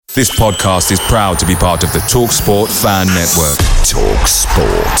This podcast is proud to be part of the TalkSport Fan Network.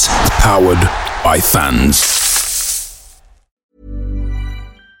 TalkSport. Powered by fans.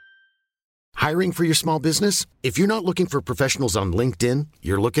 Hiring for your small business? If you're not looking for professionals on LinkedIn,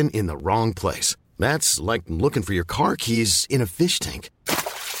 you're looking in the wrong place. That's like looking for your car keys in a fish tank.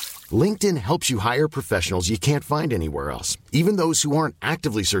 LinkedIn helps you hire professionals you can't find anywhere else, even those who aren't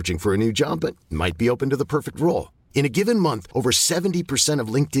actively searching for a new job but might be open to the perfect role. In a given month, over 70% of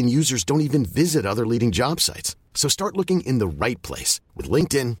LinkedIn users don't even visit other leading job sites. So start looking in the right place. With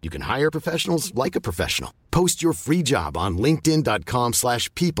LinkedIn, you can hire professionals like a professional. Post your free job on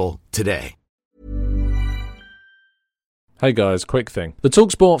linkedin.com/people today. Hey guys, quick thing. The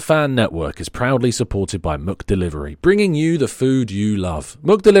TalkSport Fan Network is proudly supported by McDelivery, bringing you the food you love.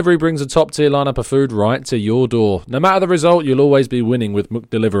 McDelivery brings a top-tier lineup of food right to your door. No matter the result, you'll always be winning with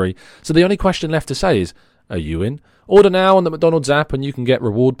McDelivery. So the only question left to say is, are you in? Order now on the McDonald's app and you can get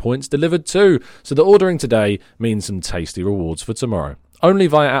reward points delivered too. So the ordering today means some tasty rewards for tomorrow. Only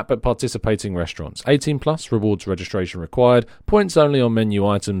via app at participating restaurants. 18 plus, rewards registration required. Points only on menu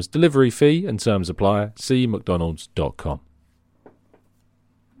items. Delivery fee and terms apply. See mcdonalds.com.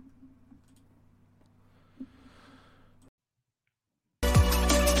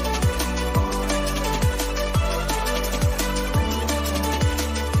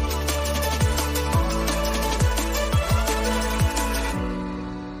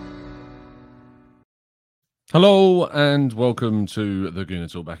 Hello and welcome to the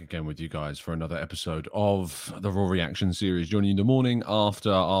Gooner Talk, back again with you guys for another episode of the Raw Reaction series. Joining you in the morning after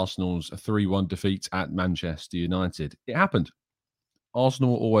Arsenal's 3-1 defeat at Manchester United. It happened.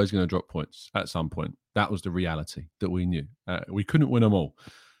 Arsenal were always going to drop points at some point. That was the reality that we knew. We couldn't win them all.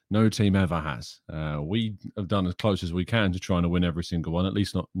 No team ever has. We have done as close as we can to trying to win every single one, at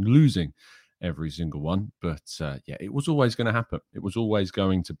least not losing every single one. But yeah, it was always going to happen. It was always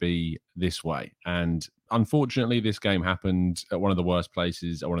going to be this way. And unfortunately, this game happened at one of the worst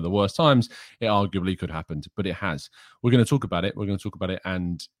places, at one of the worst times it arguably could happen, but it has. We're going to talk about it. We're going to talk about it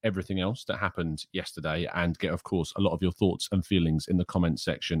and everything else that happened yesterday and get, of course, a lot of your thoughts and feelings in the comments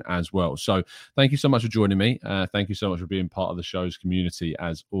section as well. So thank you so much for joining me. Thank you so much for being part of the show's community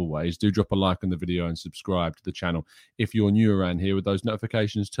as always. Do drop a like on the video and subscribe to the channel if you're new around here with those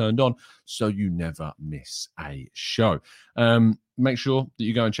notifications turned on so you never miss a show. Make sure that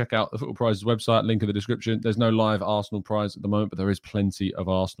you go and check out the Football Prizes website, link in the description. There's no live Arsenal prize at the moment, but there is plenty of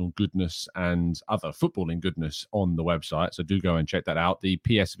Arsenal goodness and other footballing goodness on the website. So do go and check that out. The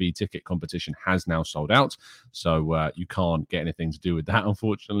PSV ticket competition has now sold out, so you can't get anything to do with that,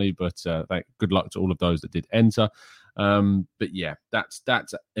 unfortunately. But good luck to all of those that did enter. But yeah, that's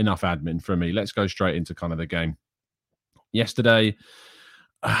enough admin from me. Let's go straight into kind of the game. Yesterday,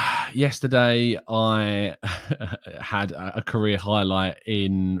 I had a career highlight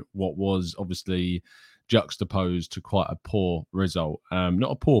in what was obviously juxtaposed to quite a poor result.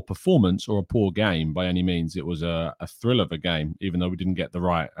 Not a poor performance or a poor game by any means. It was a thrill of a game, even though we didn't get the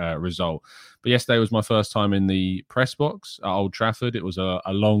right result. But yesterday was my first time in the press box at Old Trafford. It was a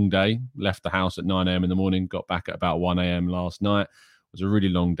long day. Left the house at 9 a.m. in the morning, got back at about 1 a.m. last night. It was a really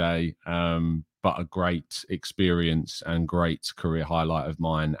long day. But a great experience and great career highlight of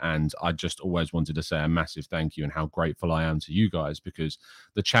mine. And I just always wanted to say a massive thank you and how grateful I am to you guys, because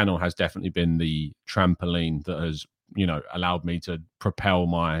the channel has definitely been the trampoline that has, allowed me to propel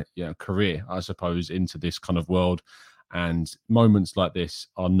my career, I suppose, into this kind of world. And moments like this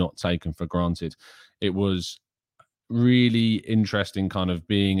are not taken for granted. It was really interesting kind of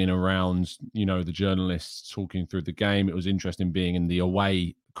being in around, the journalists talking through the game. It was interesting being in the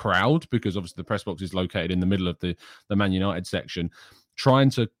away crowd, because obviously the press box is located in the middle of the Man United section, trying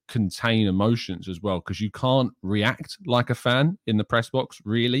to contain emotions as well, because you can't react like a fan in the press box,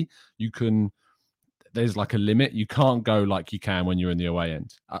 really. There's like a limit. You can't go like you can when you're in the away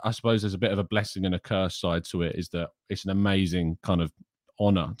end. I suppose there's a bit of a blessing and a curse side to it, is that it's an amazing kind of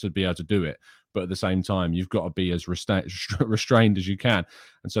honor to be able to do it. But at the same time, you've got to be as restrained as you can.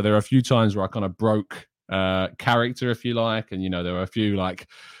 And so there are a few times where I kind of broke character, if you like, and there were a few like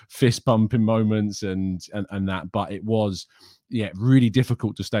fist bumping moments and that, but it was really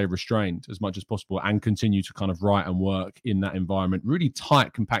difficult to stay restrained as much as possible and continue to kind of write and work in that environment. Really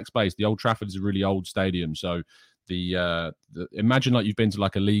tight, compact space. The Old Trafford is a really old stadium, so the imagine like you've been to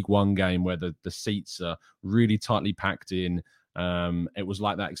like a League One game where the seats are really tightly packed in. It was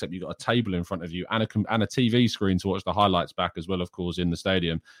like that, except you've got a table in front of you and a TV screen to watch the highlights back as well, of course, in the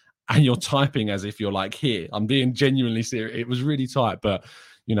stadium. And you're typing as if you're like here. I'm being genuinely serious. It was really tight, but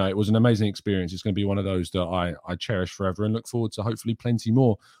it was an amazing experience. It's going to be one of those that I cherish forever and look forward to hopefully plenty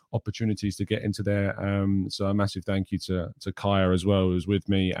more opportunities to get into there. So a massive thank you to Kaya as well, who was with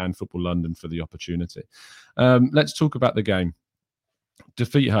me, and Football London for the opportunity. Let's talk about the game.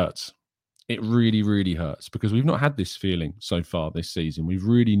 Defeat hurts. It really, really hurts, because we've not had this feeling so far this season. We've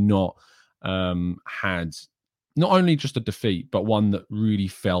really not had not only just a defeat, but one that really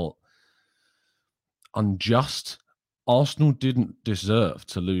felt unjust. Arsenal didn't deserve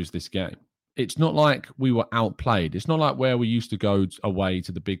to lose this game. It's not like we were outplayed. It's not like where we used to go away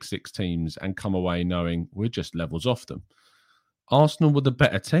to the big six teams and come away knowing we're just levels off them. Arsenal were the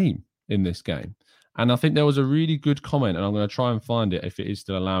better team in this game. And I think there was a really good comment, and I'm going to try and find it if it is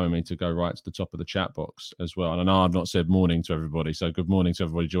still allowing me to go right to the top of the chat box as well. And I know I've not said morning to everybody, so good morning to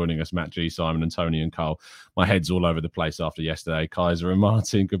everybody joining us, Matt G, Simon and Tony and Carl. My head's all over the place after yesterday. Kaiser and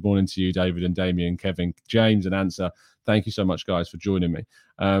Martin, good morning to you, David and Damien, Kevin, James and Answer. Thank you so much, guys, for joining me.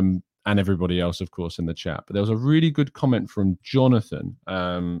 And everybody else, of course, in the chat. But there was a really good comment from Jonathan,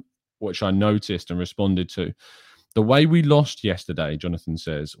 which I noticed and responded to. The way we lost yesterday, Jonathan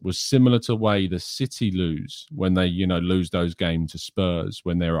says, was similar to the way the City lose when they, lose those games to Spurs,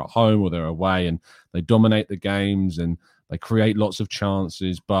 when they're at home or they're away and they dominate the games and they create lots of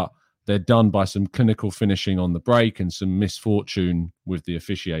chances, but they're done by some clinical finishing on the break and some misfortune with the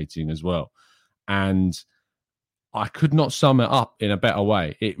officiating as well. And I could not sum it up in a better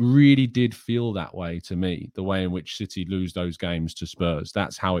way. It really did feel that way to me, the way in which City lose those games to Spurs.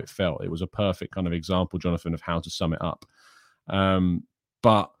 That's how it felt. It was a perfect kind of example, Jonathan, of how to sum it up.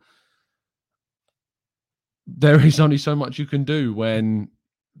 But there is only so much you can do when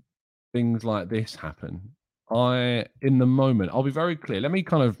things like this happen. In the moment, I'll be very clear. Let me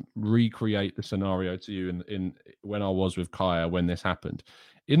kind of recreate the scenario to you in when I was with Kaya when this happened.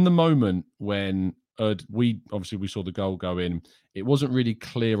 In the moment when we saw the goal go in, it wasn't really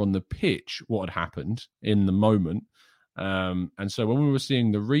clear on the pitch what had happened in the moment. And so when we were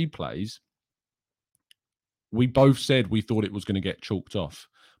seeing the replays, we both said we thought it was going to get chalked off.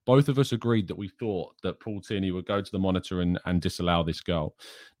 Both of us agreed that we thought that Paul Tierney would go to the monitor and disallow this goal.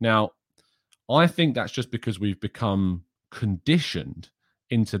 Now, I think that's just because we've become conditioned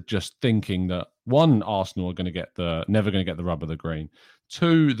into just thinking that, one, Arsenal are never going to get the rub of the green.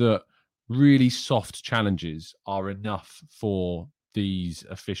 Two, that really soft challenges are enough for these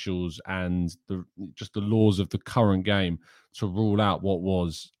officials and the laws of the current game to rule out what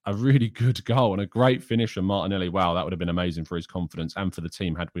was a really good goal and a great finish from Martinelli. Wow, that would have been amazing for his confidence and for the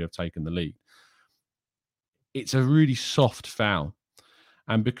team had we have taken the lead. It's a really soft foul.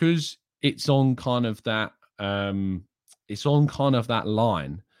 And because it's on kind of that line,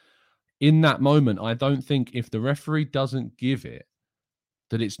 in that moment, I don't think if the referee doesn't give it,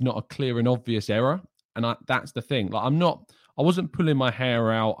 that it's not a clear and obvious error. And that's the thing. Like, I wasn't pulling my hair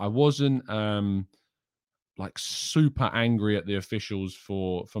out. I wasn't super angry at the officials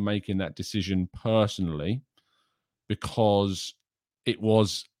for making that decision personally, because it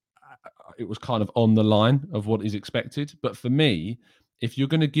was kind of on the line of what is expected. But for me, if you're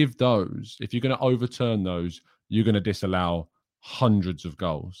going to overturn those, you're going to disallow hundreds of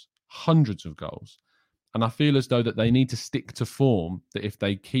goals. And I feel as though that they need to stick to form, that if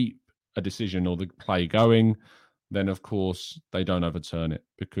they keep a decision or the play going, then of course they don't overturn it,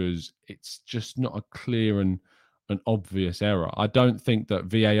 because it's just not a clear and an obvious error. I don't think that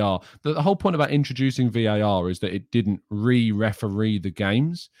VAR, the whole point about introducing VAR is that it didn't re-referee the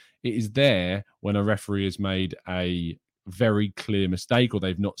games. It is there when a referee has made a very clear mistake or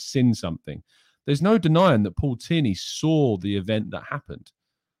they've not seen something. There's no denying that Paul Tierney saw the event that happened.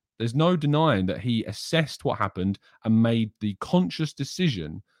 There's no denying that he assessed what happened and made the conscious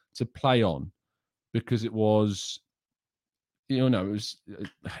decision to play on, because it was,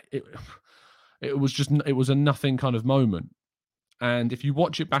 it was a nothing kind of moment. And if you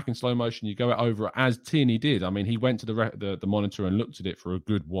watch it back in slow motion, you go over it as Tierney did. I mean, he went to the monitor and looked at it for a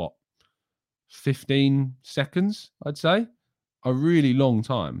good 15 seconds, I'd say, a really long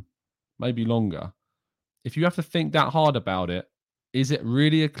time, maybe longer. If you have to think that hard about it, is it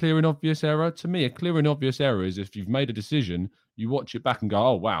really a clear and obvious error? To me, a clear and obvious error is if you've made a decision, you watch it back and go,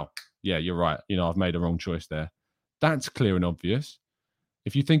 oh, wow, yeah, you're right. I've made a wrong choice there. That's clear and obvious.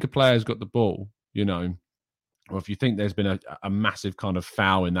 If you think a player's got the ball, or if you think there's been a massive kind of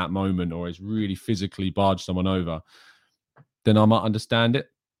foul in that moment, or it's really physically barged someone over, then I might understand it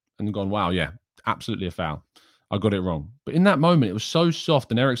and gone, wow, yeah, absolutely a foul. I got it wrong. But in that moment, it was so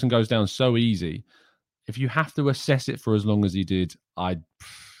soft and Eriksen goes down so easy. If you have to assess it for as long as he did, I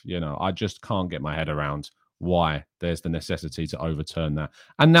just can't get my head around why there's the necessity to overturn that.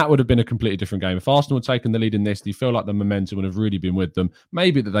 And that would have been a completely different game. If Arsenal had taken the lead in this, do you feel like the momentum would have really been with them?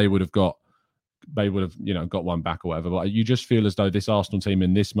 Maybe that they would have got would have got one back or whatever. But you just feel as though this Arsenal team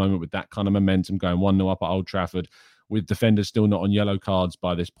in this moment, with that kind of momentum, going 1-0 up at Old Trafford, with defenders still not on yellow cards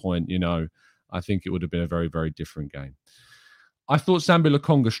by this point, I think it would have been a very, very different game. I thought Sambi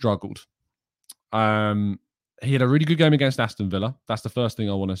Lokonga struggled. He had a really good game against Aston Villa. That's the first thing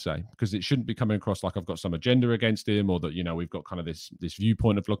I want to say, because it shouldn't be coming across like I've got some agenda against him, or that we've got kind of this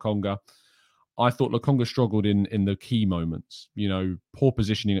viewpoint of Lokonga. I thought Lokonga struggled in the key moments. Poor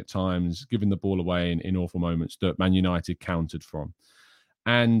positioning at times, giving the ball away in awful moments that Man United countered from.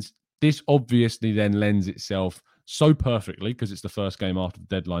 And this obviously then lends itself so perfectly, because it's the first game after the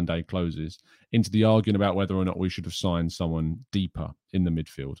deadline day closes, into the argument about whether or not we should have signed someone deeper in the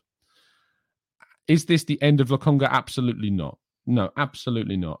midfield. Is this the end of Lokonga? Absolutely not. No,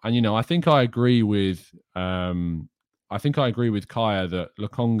 absolutely not. And I think I agree with Kaya that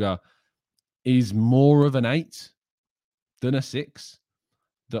Lokonga is more of an 8 than a 6.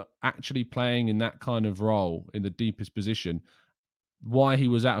 That actually playing in that kind of role in the deepest position, why he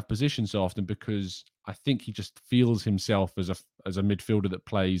was out of position so often, because I think he just feels himself as a midfielder that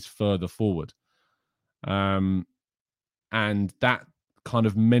plays further forward. And that kind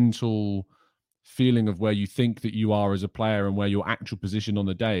of mental feeling of where you think that you are as a player and where your actual position on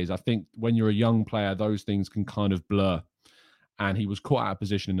the day is, I think when you're a young player, those things can kind of blur. And he was caught out of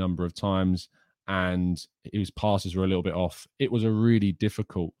position a number of times, and his passes were a little bit off. It was a really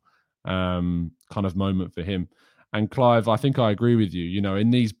difficult kind of moment for him. And Clive, I think I agree with you. In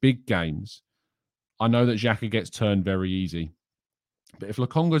these big games, I know that Xhaka gets turned very easy. But if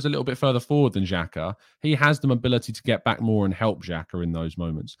Lokonga is a little bit further forward than Xhaka, he has the ability to get back more and help Xhaka in those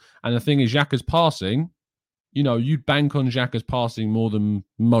moments. And the thing is, Xhaka's passing, you'd bank on Xhaka's passing more than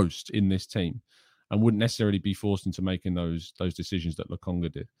most in this team, and wouldn't necessarily be forced into making those decisions that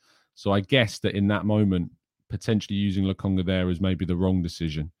Lokonga did. So I guess that in that moment, potentially using Lokonga there is maybe the wrong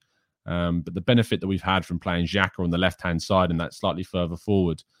decision. But the benefit that we've had from playing Xhaka on the left-hand side and that slightly further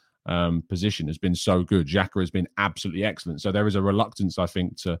forward position has been so good. Xhaka has been absolutely excellent. So there is a reluctance, I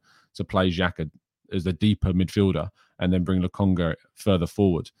think, to play Xhaka as the deeper midfielder and then bring Lokonga further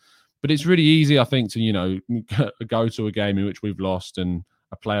forward. But it's really easy, I think, to go to a game in which we've lost and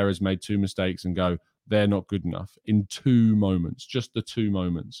a player has made 2 mistakes and go, they're not good enough in 2 moments, just the 2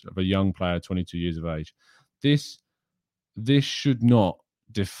 moments of a young player, 22 years of age. This should not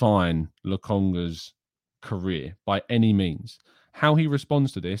define Lokonga's career by any means. How he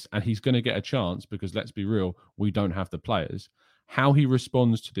responds to this, and he's going to get a chance, because let's be real, we don't have the players. How he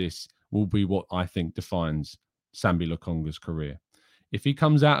responds to this will be what I think defines Sambi Lokonga's career. If he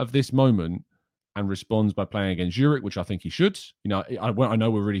comes out of this moment and responds by playing against Zurich, which I think he should, I know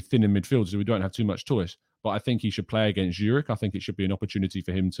we're really thin in midfield, so we don't have too much choice, but I think he should play against Zurich. I think it should be an opportunity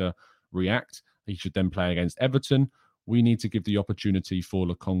for him to react. He should then play against Everton. We need to give the opportunity for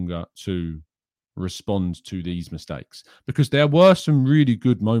Lokonga to respond to these mistakes, because there were some really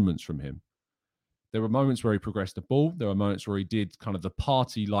good moments from him. There were moments where he progressed the ball. There were moments where he did kind of the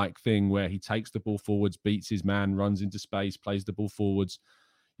party-like thing where he takes the ball forwards, beats his man, runs into space, plays the ball forwards.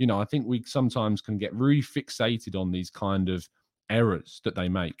 I think we sometimes can get really fixated on these kind of errors that they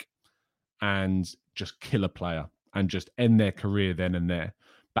make and just kill a player and just end their career then and there.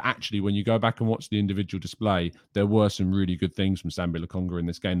 But actually, when you go back and watch the individual display, there were some really good things from Sambi Lokonga in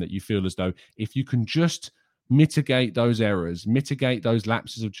this game that you feel as though if you can just mitigate those errors, mitigate those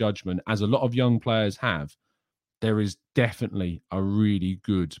lapses of judgment, as a lot of young players have, there is definitely a really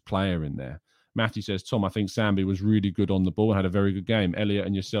good player in there. Matthew says, Tom, I think Sambi was really good on the ball, had a very good game. Elliot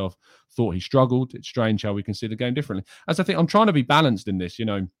and yourself thought he struggled. It's strange how we can see the game differently. As I think I'm trying to be balanced in this,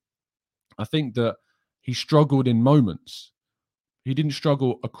 I think that he struggled in moments. He didn't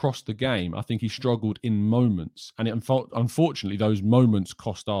struggle across the game. I think he struggled in moments. And unfortunately, those moments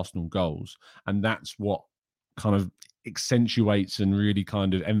cost Arsenal goals. And that's what kind of accentuates and really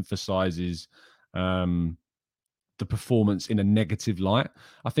kind of emphasises the performance in a negative light.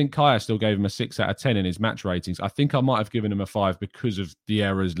 I think Kaya still gave him a 6 out of 10 in his match ratings. I think I might have given him a 5 because of the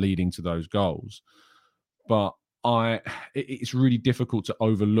errors leading to those goals. But it's really difficult to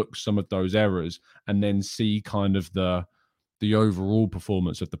overlook some of those errors and then see kind of the overall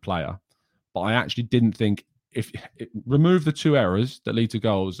performance of the player. But I actually didn't think, if remove the 2 errors that lead to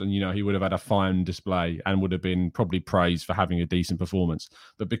goals, and he would have had a fine display and would have been probably praised for having a decent performance.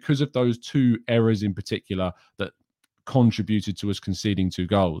 But because of those 2 errors in particular that contributed to us conceding 2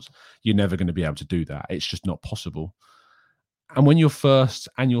 goals, you're never going to be able to do that. It's just not possible. And when your first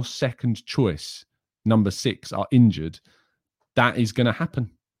and your second choice, number 6, are injured, that is going to happen.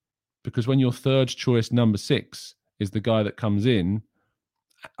 Because when your third choice, number 6, is the guy that comes in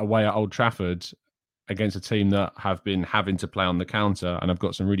away at Old Trafford against a team that have been having to play on the counter and have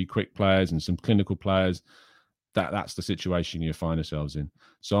got some really quick players and some clinical players, that's the situation you find yourselves in.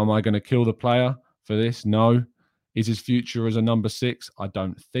 So am I going to kill the player for this? No. Is his future as a number 6? I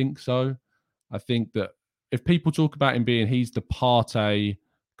don't think so. I think that if people talk about him being, he's the Partey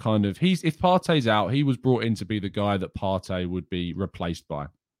kind of, if Partey's out, he was brought in to be the guy that Partey would be replaced by.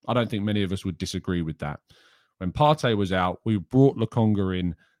 I don't think many of us would disagree with that. When Partey was out, we brought Lokonga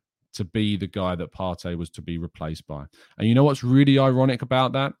in to be the guy that Partey was to be replaced by. And you know what's really ironic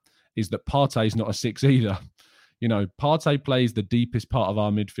about that is that Partey's not a 6 either. You know, Partey plays the deepest part of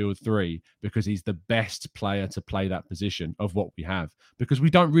our midfield 3 because he's the best player to play that position of what we have, because we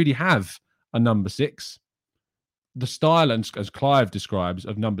don't really have a number 6. The style, and as Clive describes,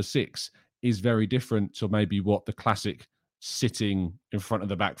 of number 6 is very different to maybe what the classic sitting in front of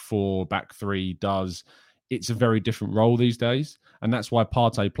the back 4, back 3 does. It's a very different role these days. And that's why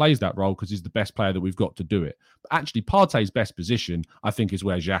Partey plays that role, because he's the best player that we've got to do it. But actually, Partey's best position, I think, is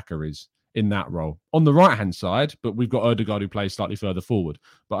where Xhaka is in that role. On the right-hand side, but we've got Odegaard who plays slightly further forward.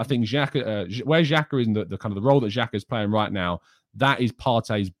 But I think Xhaka, where Xhaka is in the kind of the role that Xhaka is playing right now, that is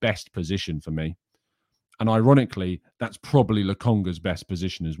Partey's best position for me. And ironically, that's probably Lokonga's best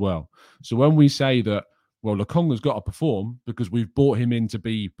position as well. So when we say that, well, Lokonga's got to perform because we've brought him in to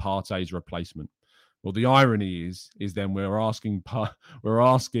be Partey's replacement. Well, the irony is then we're asking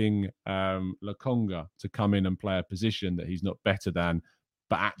Lokonga to come in and play a position that he's not better than,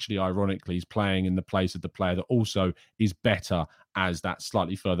 but actually, ironically, he's playing in the place of the player that also is better as that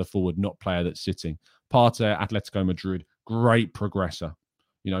slightly further forward, not player that's sitting. Partey, Atletico Madrid, great progressor.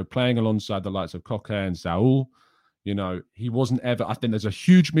 You know, playing alongside the likes of Coque and Saul, you know, he wasn't ever... I think there's a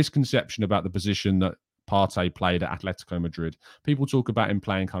huge misconception about the position that Partey played at Atletico Madrid. People talk about him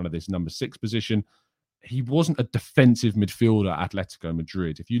playing kind of this number 6 position. He wasn't a defensive midfielder at Atletico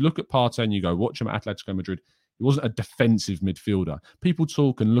Madrid. If you look at Partey and you go, watch him at Atletico Madrid, he wasn't a defensive midfielder. People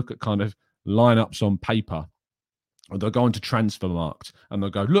talk and look at kind of lineups on paper, or they'll go into Transfermarkt and they'll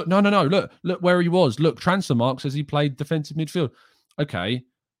go, look, no, look where he was. Look, Transfermarkt says he played defensive midfield. Okay,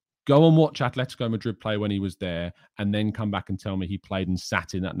 go and watch Atletico Madrid play when he was there and then come back and tell me he played and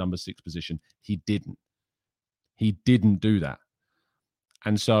sat in that number 6 position. He didn't. He didn't do that.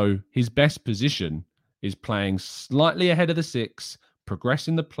 And so his best position is playing slightly ahead of the 6,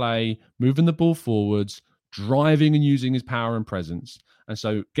 progressing the play, moving the ball forwards, driving and using his power and presence. And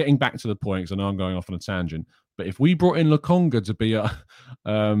so getting back to the point, because I know I'm going off on a tangent, but if we brought in Lokonga to be a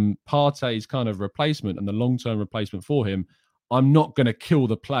Partey's kind of replacement and the long-term replacement for him, I'm not going to kill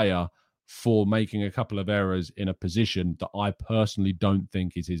the player for making a couple of errors in a position that I personally don't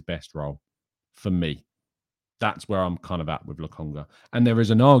think is his best role for me. That's where I'm kind of at with Lokonga. And there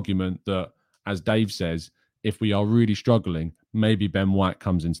is an argument that, as Dave says, if we are really struggling, maybe Ben White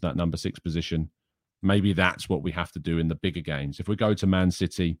comes into that number 6 position. Maybe that's what we have to do in the bigger games. If we go to Man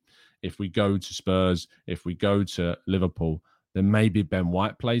City, if we go to Spurs, if we go to Liverpool, then maybe Ben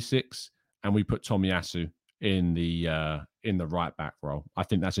White plays 6 and we put Tomiyasu in the right back role. I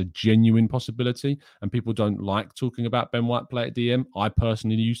think that's a genuine possibility, and people don't like talking about Ben White play at DM. I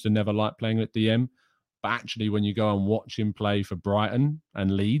personally used to never like playing at DM, but actually when you go and watch him play for Brighton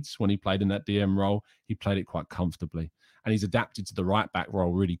and Leeds, when he played in that DM role, he played it quite comfortably. And he's adapted to the right back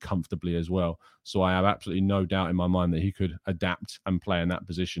role really comfortably as well. So I have absolutely no doubt in my mind that he could adapt and play in that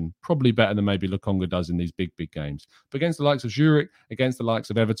position, probably better than maybe Lokonga does in these big games. But against the likes of Zurich, against the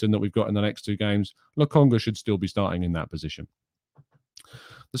likes of Everton that we've got in the next 2 games, Lokonga should still be starting in that position.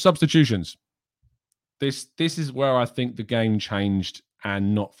 The substitutions. This is where I think the game changed,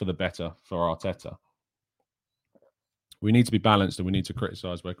 and not for the better for Arteta. We need to be balanced and we need to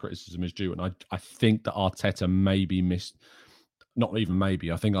criticise where criticism is due. And I think that Arteta I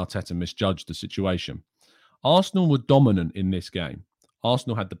think Arteta misjudged the situation. Arsenal were dominant in this game.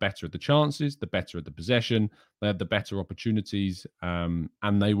 Arsenal had the better of the chances, the better of the possession. They had the better opportunities, and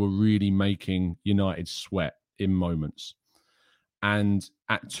they were really making United sweat in moments. And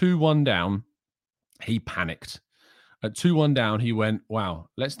at 2-1 down, he panicked. At 2-1 down, he went, wow,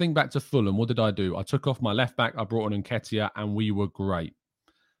 let's think back to Fulham. What did I do? I took off my left back, I brought on Nketiah, and we were great.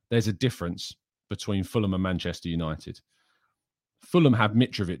 There's a difference between Fulham and Manchester United. Fulham have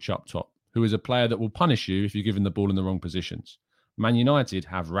Mitrovic up top, who is a player that will punish you if you're given the ball in the wrong positions. Man United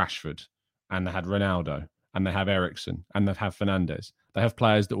have Rashford, and they had Ronaldo, and they have Eriksen, and they have Fernandes. They have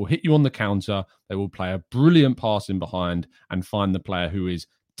players that will hit you on the counter. They will play a brilliant pass in behind and find the player who is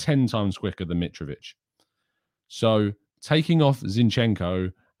 10 times quicker than Mitrovic. So taking off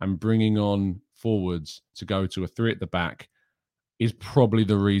Zinchenko and bringing on forwards to go to a 3 at the back is probably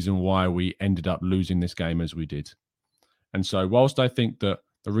the reason why we ended up losing this game as we did. And so whilst I think that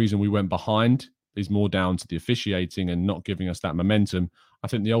the reason we went behind is more down to the officiating and not giving us that momentum. I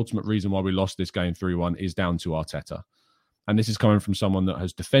think the ultimate reason why we lost this game 3-1 is down to Arteta. And this is coming from someone that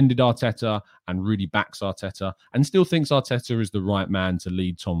has defended Arteta and really backs Arteta and still thinks Arteta is the right man to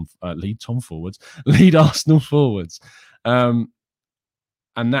lead Arsenal forwards.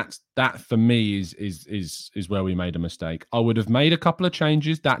 And that for me is where we made a mistake. I would have made a couple of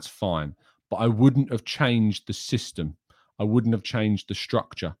changes. That's fine. But I wouldn't have changed the system. I wouldn't have changed the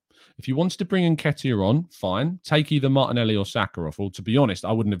structure. If you wanted to bring Nketiah on, fine. Take either Martinelli or Saka off. Well, to be honest,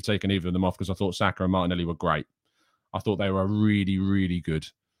 I wouldn't have taken either of them off because I thought Saka and Martinelli were great. I thought they were really, really good.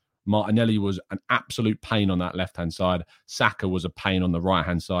 Martinelli was an absolute pain on that left-hand side. Saka was a pain on the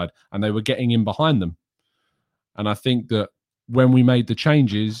right-hand side. And they were getting in behind them. And I think that when we made the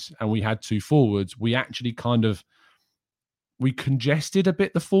changes and we had 2 forwards, we actually we congested a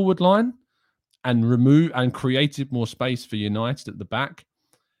bit the forward line and created more space for United at the back.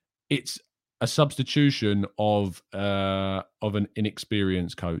 It's a substitution of an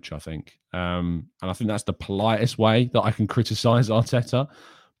inexperienced coach, I think. And I think that's the politest way that I can criticize Arteta,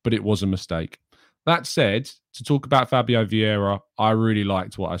 but it was a mistake. That said, to talk about Fabio Vieira, I really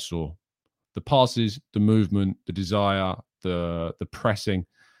liked what I saw. The passes, the movement, the desire, the pressing.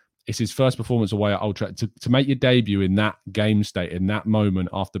 It's his first performance away at Old Trafford. To make your debut in that game state, in that moment,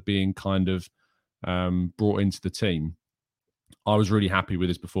 after being brought into the team, I was really happy with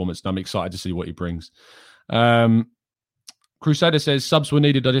his performance, and I'm excited to see what he brings. Crusader says subs were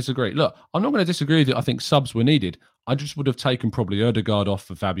needed. I disagree. Look, I'm not going to disagree with you. I think subs were needed. I just would have taken probably Odegaard off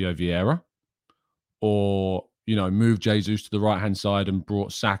for Fabio Vieira, or moved Jesus to the right hand side and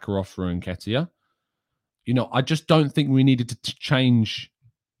brought Saka off for Nketiah. I just don't think we needed to change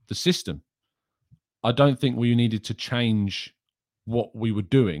the system. I don't think we needed to change what we were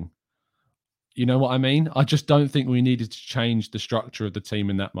doing. You know what I mean? I just don't think we needed to change the structure of the team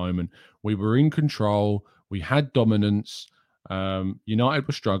in that moment. We were in control. We had dominance. United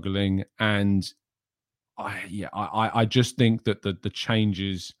were struggling. And I just think that the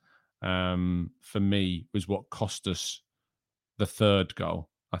changes for me was what cost us the third goal.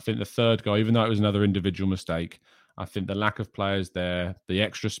 I think the third goal, even though it was another individual mistake, I think the lack of players there, the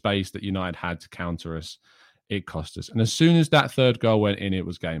extra space that United had to counter us, it cost us. And as soon as that third goal went in, it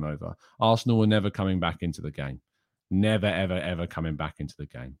was game over. Arsenal were never coming back into the game. Never, ever, ever coming back into the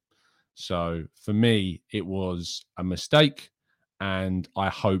game. So for me, it was a mistake. And I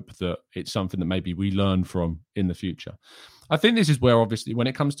hope that it's something that maybe we learn from in the future. I think this is where, obviously, when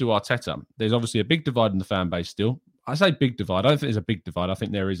it comes to Arteta, there's obviously a big divide in the fan base still. I say big divide. I don't think there's a big divide. I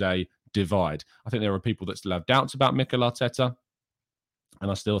think there is a divide. I think there are people that still have doubts about Mikel Arteta. And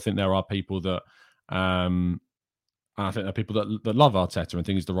I still think there are people that I think there are people that love Arteta and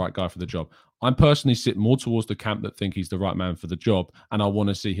think he's the right guy for the job. I personally sit more towards the camp that think he's the right man for the job, and I want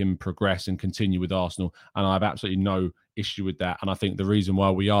to see him progress and continue with Arsenal, and I have absolutely no issue with that. And I think the reason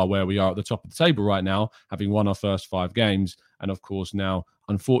why we are where we are at the top of the table right now, having won our first 5 games, and of course now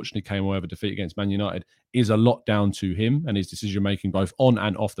unfortunately came away with a defeat against Man United, is a lot down to him and his decision-making both on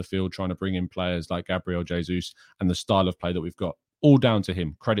and off the field, trying to bring in players like Gabriel Jesus and the style of play that we've got. All down to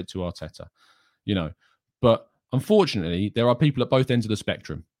him. Credit to Arteta. But unfortunately, there are people at both ends of the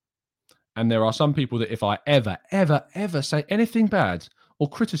spectrum. And there are some people that if I ever, ever, ever say anything bad or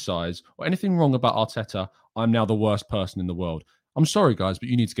criticize or anything wrong about Arteta, I'm now the worst person in the world. I'm sorry, guys, but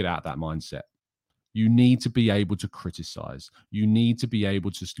you need to get out of that mindset. You need to be able to criticize. You need to be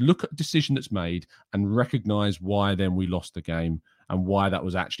able to look at a decision that's made and recognize why then we lost the game and why that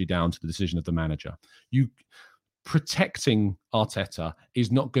was actually down to the decision of the manager. Protecting Arteta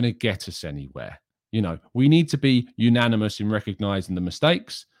is not going to get us anywhere. We need to be unanimous in recognizing the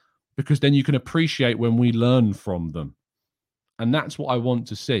mistakes, because then you can appreciate when we learn from them. And that's what I want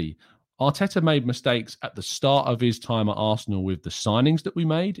to see. Arteta made mistakes at the start of his time at Arsenal with the signings that we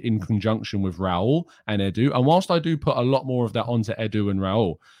made in conjunction with Raul and Edu. And whilst I do put a lot more of that onto Edu and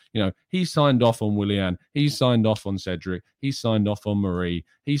Raul, he signed off on Willian, he signed off on Cedric, he signed off on Marie,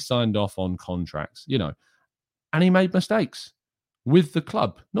 he signed off on contracts, and he made mistakes with the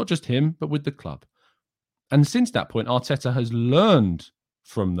club, not just him, but with the club. And since that point, Arteta has learned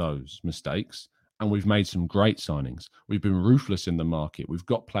from those mistakes, and we've made some great signings. We've been ruthless in the market. We've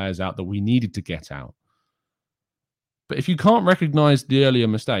got players out that we needed to get out. But if you can't recognize the earlier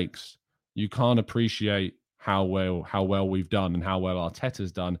mistakes, you can't appreciate how well we've done and how well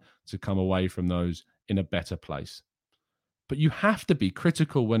Arteta's done to come away from those in a better place. But you have to be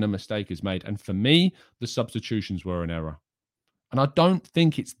critical when a mistake is made. And for me, the substitutions were an error. And I don't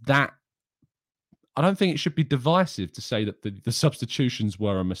think it should be divisive to say that the substitutions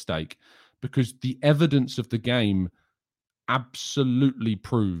were a mistake, because the evidence of the game absolutely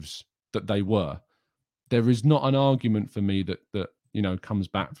proves that they were. There is not an argument for me that comes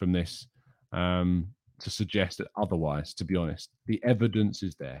back from this to suggest that otherwise, to be honest. The evidence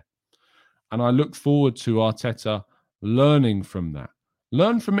is there. And I look forward to Arteta learning from that.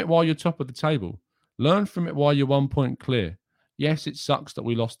 Learn from it while you're top of the table. Learn from it while you're 1 point clear. Yes, it sucks that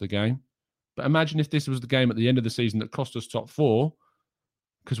we lost the game. But imagine if this was the game at the end of the season that cost us top 4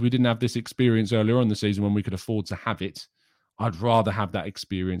 because we didn't have this experience earlier on in the season when we could afford to have it. I'd rather have that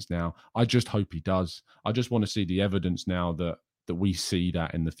experience now. I just hope he does. I just want to see the evidence now that we see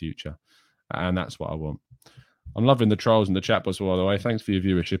that in the future. And that's what I want. I'm loving the trolls and the chat box, by the way. Thanks for your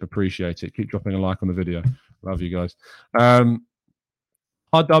viewership. Appreciate it. Keep dropping a like on the video. Love you guys.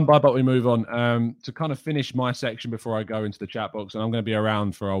 Hard done by, but we move on. To kind of finish my section before I go into the chat box, and I'm going to be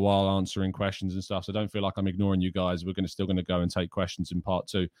around for a while answering questions and stuff, so don't feel like I'm ignoring you guys. We're still going to go and take questions in part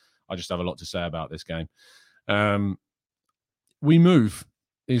 2. I just have a lot to say about this game. We move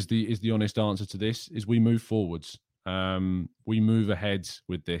is the honest answer to this, is we move forwards. We move ahead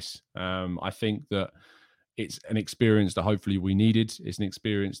with this. I think that it's an experience that hopefully we needed. It's an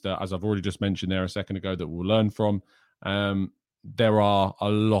experience that, as I've already just mentioned there a second ago, that we'll learn from. There are a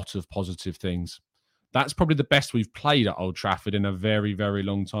lot of positive things. That's probably the best we've played at Old Trafford in a very, very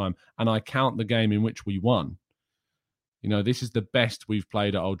long time. And I count the game in which we won. This is the best we've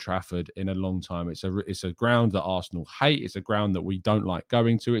played at Old Trafford in a long time. It's a ground that Arsenal hate. It's a ground that we don't like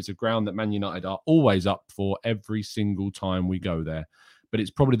going to. It's a ground that Man United are always up for every single time we go there. But it's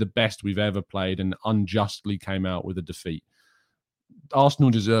probably the best we've ever played and unjustly came out with a defeat.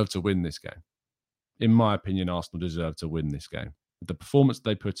 Arsenal deserve to win this game. In my opinion, Arsenal deserve to win this game. The performance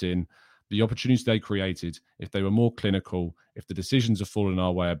they put in, the opportunities they created, if they were more clinical, if the decisions have fallen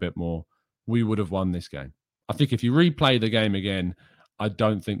our way a bit more, we would have won this game. I think if you replay the game again, I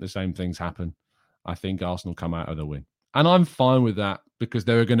don't think the same things happen. I think Arsenal come out of the win. And I'm fine with that because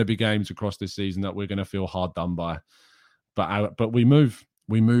there are going to be games across this season that we're going to feel hard done by. But we move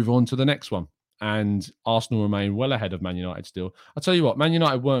on to the next one. And Arsenal remain well ahead of Man United still. I'll tell you what, Man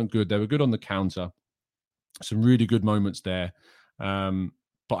United weren't good. They were good on the counter. Some really good moments there.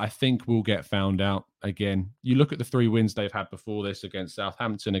 But I think we'll get found out again. You look at the 3 wins they've had before this against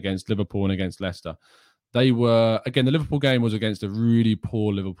Southampton, against Liverpool, and against Leicester. They were, again, the Liverpool game was against a really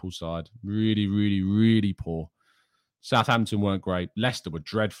poor Liverpool side. Really, really, really poor. Southampton weren't great. Leicester were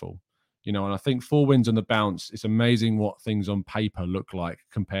dreadful. And I think 4 wins on the bounce, it's amazing what things on paper look like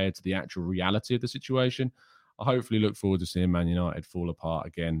compared to the actual reality of the situation. I hopefully look forward to seeing Man United fall apart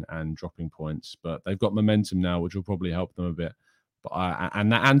again and dropping points. But they've got momentum now, which will probably help them a bit.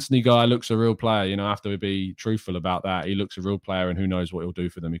 And that Anthony guy looks a real player. I have to be truthful about that. He looks a real player, and who knows what he'll do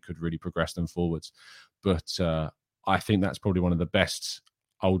for them. He could really progress them forwards. But I think that's probably one of the best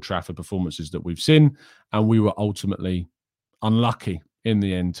Old Trafford performances that we've seen. And we were ultimately unlucky in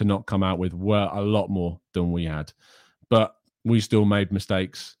the end to not come out with a lot more than we had. But we still made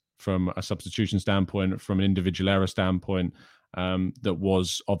mistakes from a substitution standpoint, from an individual error standpoint, that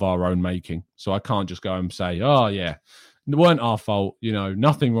was of our own making. So I can't just go and say, oh, yeah, it weren't our fault.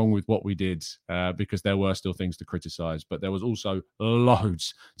 Nothing wrong with what we did, because there were still things to criticize. But there was also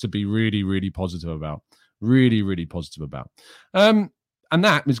loads to be really, really positive about. Really, really positive about. And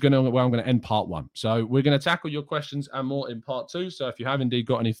that is where I'm going to end part 1. So we're going to tackle your questions and more in part 2. So if you have indeed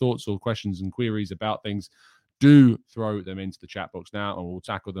got any thoughts or questions and queries about things, do throw them into the chat box now, and we'll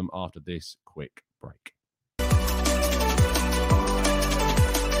tackle them after this quick break.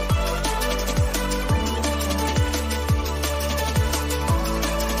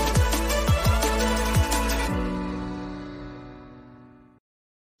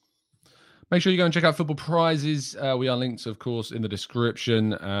 Make sure you go and check out Football Prizes. We are linked, of course, in the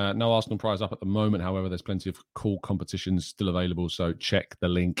description. No Arsenal prize up at the moment. However, there's plenty of cool competitions still available. So check the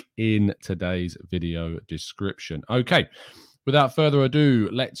link in today's video description. Okay, without further ado,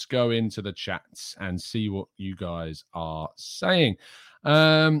 let's go into the chats and see what you guys are saying.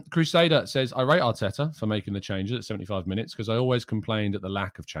 Crusader says, I rate Arteta for making the changes at 75 minutes because I always complained at the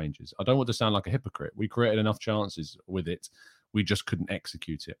lack of changes. I don't want to sound like a hypocrite. We created enough chances with it. We just couldn't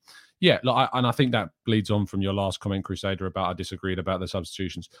execute it. Yeah, look, and I think that bleeds on from your last comment, Crusader, about I disagreed about the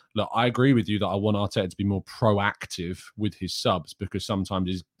substitutions. Look, I agree with you that I want Arteta to be more proactive with his subs because sometimes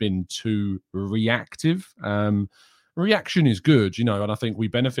he's been too reactive. Reaction is good, and I think we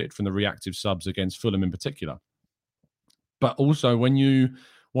benefit from the reactive subs against Fulham in particular. But also, when you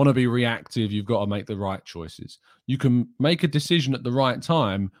want to be reactive, you've got to make the right choices. You can make a decision at the right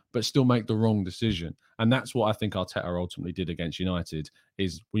time, but still make the wrong decision. And that's what I think Arteta ultimately did against United,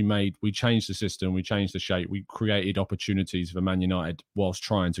 is we changed the system, we changed the shape, we created opportunities for Man United whilst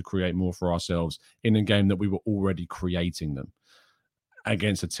trying to create more for ourselves in a game that we were already creating them.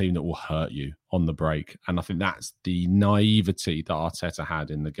 against a team that will hurt you on the break. And I think that's the naivety that Arteta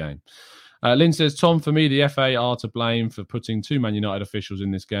had in the game. Lynn says, Tom, for me, the FA are to blame for putting 2 Man United officials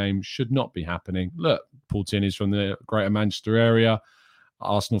in this game. Should not be happening. Look, Paul Tierney's from the Greater Manchester area.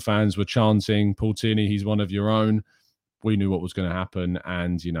 Arsenal fans were chanting, Paul Tierney, he's one of your own. We knew what was going to happen.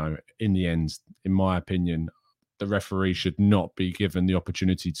 And, in the end, in my opinion, the referee should not be given the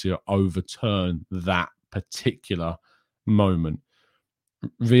opportunity to overturn that particular moment.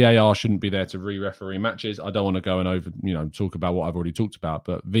 VAR shouldn't be there to re-referee matches. I don't want to go and talk about what I've already talked about,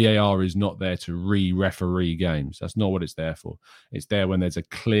 but VAR is not there to re-referee games. That's not what it's there for. It's there when there's a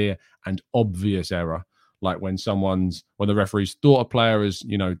clear and obvious error, like when the referees thought a player has,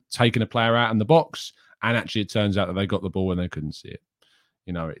 taken a player out in the box, and actually it turns out that they got the ball when they couldn't see it.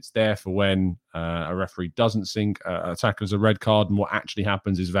 It's there for when a referee doesn't think a tackler's a red card, and what actually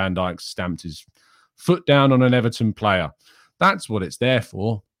happens is Van Dijk stamped his foot down on an Everton player. That's what it's there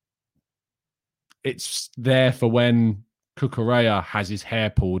for. It's there for when Cucurella has his hair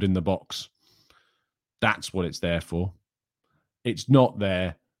pulled in the box. That's what it's there for. It's not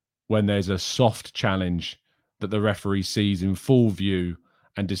there when there's a soft challenge that the referee sees in full view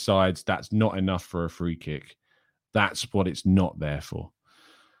and decides that's not enough for a free kick. That's what it's not there for.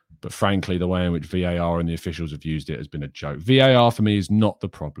 But frankly, the way in which VAR and the officials have used it has been a joke. VAR for me is not the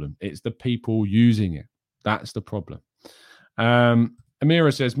problem. It's the people using it. That's the problem.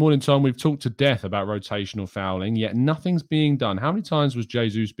 Amira says, morning, Tom. We've talked to death about rotational fouling, yet nothing's being done. How many times was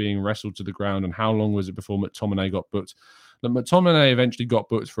Jesus being wrestled to the ground, and how long was it before McTominay got booked? Look, McTominay eventually got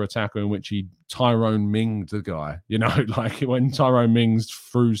booked for a tackle in which he Tyrone Minged the guy. Like when Tyrone Mings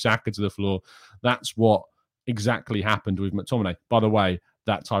threw Saka to the floor, that's what exactly happened with McTominay. By the way,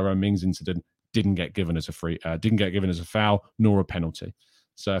 that Tyrone Mings incident didn't get given as a foul nor a penalty.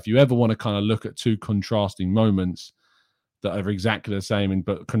 So if you ever want to kind of look at two contrasting moments that are exactly the same,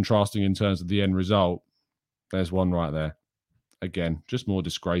 but contrasting in terms of the end result, there's one right there. Again, just more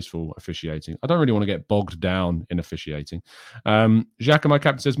disgraceful officiating. I don't really want to get bogged down in officiating. Jacques, my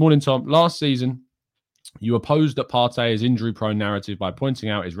captain, says, morning, Tom. Last season, you opposed that Partey's injury-prone narrative by pointing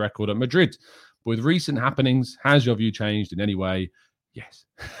out his record at Madrid. But with recent happenings, has your view changed in any way? Yes.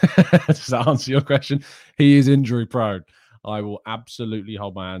 Does that answer your question? He is injury-prone. I will absolutely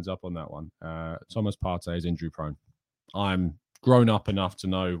hold my hands up on that one. Thomas Partey is injury-prone. I'm grown up enough to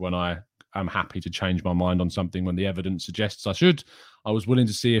know when I am happy to change my mind on something when the evidence suggests I should. I was willing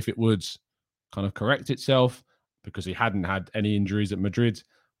to see if it would kind of correct itself because he hadn't had any injuries at Madrid.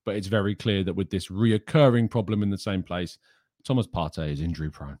 But it's very clear that with this reoccurring problem in the same place, Thomas Partey is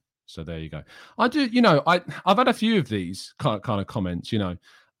injury prone. So there you go. I do, I've had a few of these kind of comments, and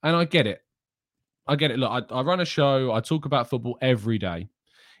I get it. Look, I run a show. I talk about football every day.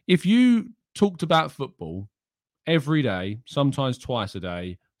 If you talked about football every day, sometimes twice a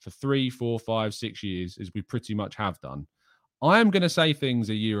day, for 3, 4, 5, 6 years, as we pretty much have done, I am going to say things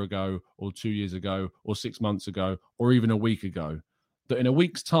a year ago or 2 years ago or 6 months ago or even a week ago that in a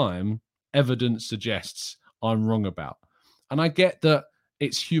week's time, evidence suggests I'm wrong about. And I get that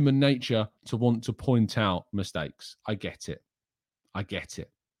it's human nature to want to point out mistakes. I get it.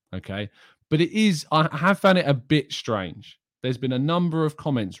 Okay. But I have found it a bit strange. There's been a number of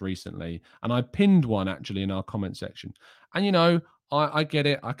comments recently, and I pinned one actually in our comment section. And, I get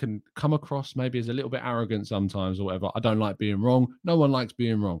it. I can come across maybe as a little bit arrogant sometimes or whatever. I don't like being wrong. No one likes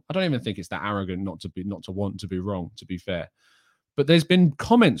being wrong. I don't even think it's that arrogant not to want to be wrong, to be fair. But there's been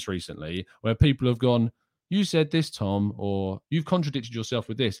comments recently where people have gone, you said this, Tom, or you've contradicted yourself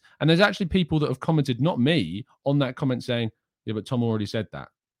with this. And there's actually people that have commented, not me, on that comment saying, yeah, but Tom already said that.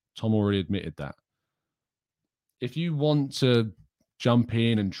 Tom already admitted that. If you want to jump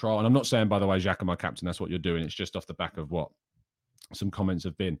in and try, and I'm not saying, by the way, Jacques, my captain, that's what you're doing. It's just off the back of what some comments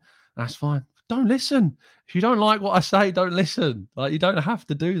have been. That's fine. Don't listen. If you don't like what I say, don't listen. Like, you don't have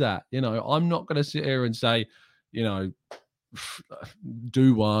to do that. I'm not going to sit here and say,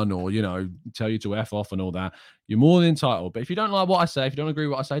 do one or, tell you to F off and all that. You're more than entitled. But if you don't like what I say, if you don't agree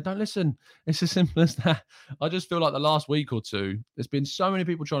with what I say, don't listen. It's as simple as that. I just feel like the last week or two, there's been so many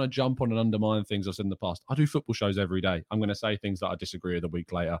people trying to jump on and undermine things I've said in the past. I do football shows every day. I'm going to say things that I disagree with a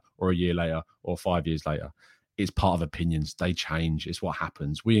week later or a year later or 5 years later. It's part of opinions. They change. It's what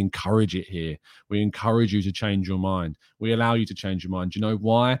happens. We encourage it here. We encourage you to change your mind. We allow you to change your mind. Do you know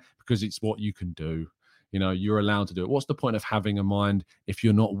why? Because it's what you can do. You're allowed to do it. What's the point of having a mind if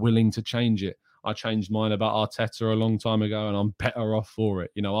you're not willing to change it? I changed mine about Arteta a long time ago, and I'm better off for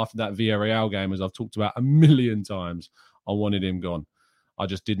it. After that Villarreal game, as I've talked about a million times, I wanted him gone. I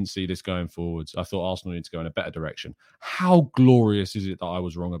just didn't see this going forwards. I thought Arsenal needed to go in a better direction. How glorious is it that I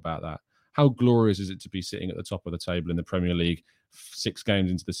was wrong about that? How glorious is it to be sitting at the top of the table in the Premier League 6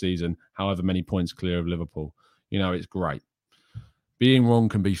 games into the season, however many points clear of Liverpool. It's great. Being wrong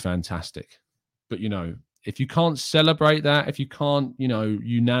can be fantastic. But, if you can't celebrate that, if you can't,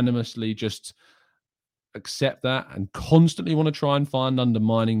 unanimously just accept that and constantly want to try and find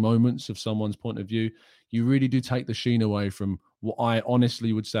undermining moments of someone's point of view, you really do take the sheen away from what I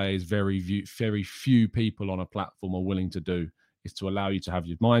honestly would say is very few people on a platform are willing to do, is to allow you to have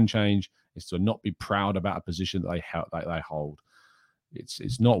your mind change, is to not be proud about a position that they hold.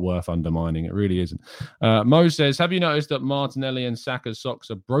 It's not worth undermining. It really isn't. Mo says, have you noticed that Martinelli and Saka's socks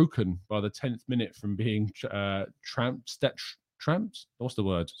are broken by the 10th minute from being tramped? What's the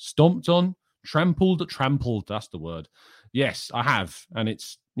word? Stomped on? Trampled. That's the word. Yes, I have. And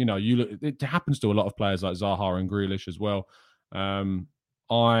it's, it happens to a lot of players like Zaha and Grealish as well.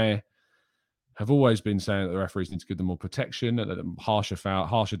 I have always been saying that the referees need to give them more protection, that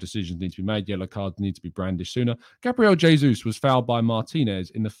harsher decisions need to be made, yellow cards need to be brandished sooner. Gabriel Jesus was fouled by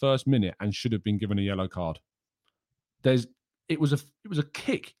Martinez in the first minute and should have been given a yellow card. It was a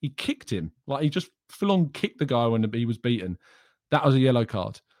kick. He kicked him. Like, he just full on kicked the guy when he was beaten. That was a yellow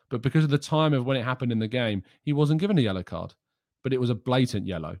card. But because of the time of when it happened in the game, he wasn't given a yellow card. But it was a blatant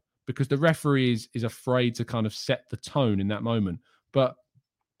yellow because the referee is afraid to kind of set the tone in that moment. But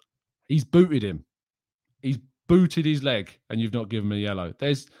he's booted him. He's booted his leg, and you've not given him a yellow.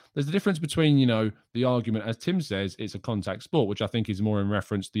 There's a difference between, the argument, as Tim says, it's a contact sport, which I think is more in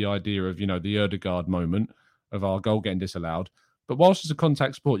reference to the idea of, the Ødegaard moment of our goal getting disallowed. But whilst it's a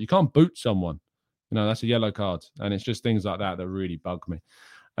contact sport, you can't boot someone. That's a yellow card. And it's just things like that really bug me.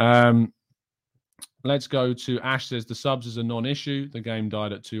 Let's go to Ash says, the subs is a non-issue. The game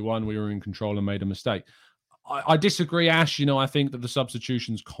died at 2-1. We were in control and made a mistake. I disagree, Ash. I think that the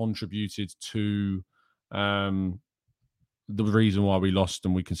substitutions contributed to the reason why we lost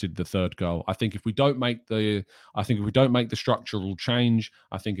and we conceded the third goal. I think if we don't make the structural change,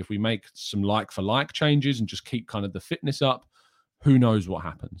 I think if we make some like-for-like changes and just keep kind of the fitness up, who knows what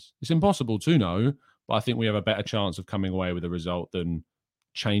happens? It's impossible to know, but I think we have a better chance of coming away with a result than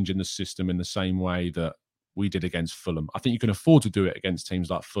changing the system in the same way that we did against Fulham. I think you can afford to do it against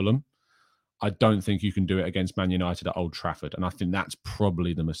teams like Fulham. I don't think you can do it against Man United at Old Trafford. And I think that's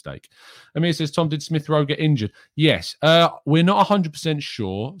probably the mistake. Amir says, Tom, did Smith Rowe get injured? Yes. We're not 100%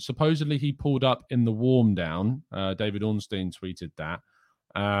 sure. Supposedly he pulled up in the warm down. David Ornstein tweeted that.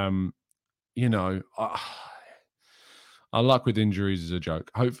 Our luck with injuries is a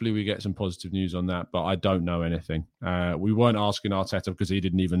joke. Hopefully we get some positive news on that, but I don't know anything. We weren't asking Arteta because he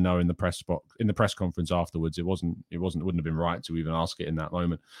didn't even know in the press conference afterwards. It wouldn't have been right to even ask it in that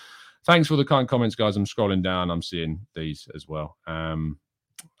moment. Thanks for the kind comments, guys. I'm scrolling down. I'm seeing these as well. I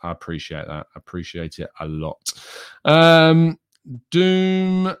appreciate that. I appreciate it a lot.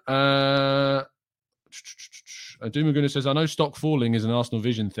 Doom Aguna says, I know stock falling is an Arsenal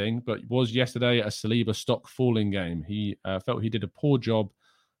vision thing, but was yesterday a Saliba stock falling game? He felt he did a poor job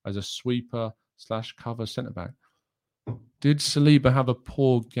as a sweeper / cover centre-back. Did Saliba have a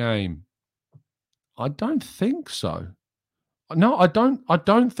poor game? I don't think so. No, I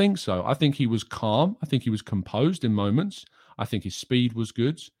don't think so. I think he was calm. I think he was composed in moments. I think his speed was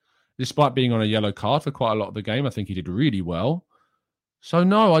good. Despite being on a yellow card for quite a lot of the game, I think he did really well. So,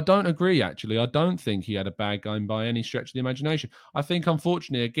 no, I don't agree, actually. I don't think he had a bad game by any stretch of the imagination. I think,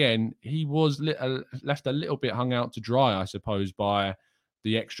 unfortunately, again, he was left a little bit hung out to dry, I suppose, by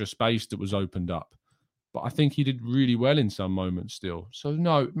the extra space that was opened up. But I think he did really well in some moments still. So,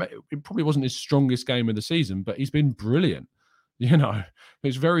 no, it probably wasn't his strongest game of the season, but he's been brilliant.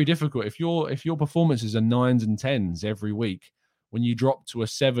 It's very difficult. If your performances are 9s and 10s every week, when you drop to a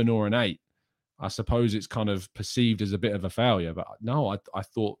 7 or an 8, I suppose it's kind of perceived as a bit of a failure. But no, I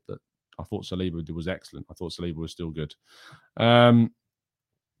thought Saliba was excellent. I thought Saliba was still good.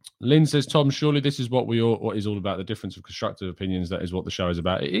 Lynn says, Tom, surely this is what is all about, the difference of constructive opinions. That is what the show is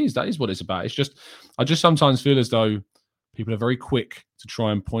about. It is. That is what it's about. It's just, I just sometimes feel as though people are very quick to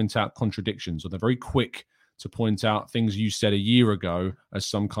try and point out contradictions, or they're very quick to point out things you said a year ago as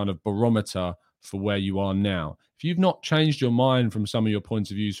some kind of barometer for where you are now. If you've not changed your mind from some of your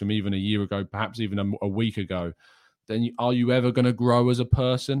points of views from even a year ago, perhaps even a week ago, then are you ever going to grow as a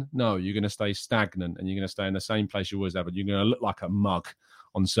person? No, you're going to stay stagnant and you're going to stay in the same place you always have. You're going to look like a mug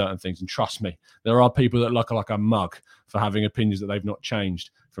on certain things. And trust me, there are people that look like a mug for having opinions that they've not changed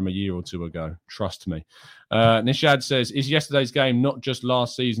from a year or two ago. Trust me. Nishad says, is yesterday's game not just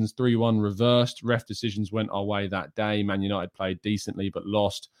last season's 3-1 reversed? Ref decisions went our way that day. Man United played decently but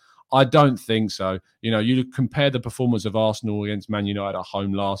lost. I don't think so. You compare the performance of Arsenal against Man United at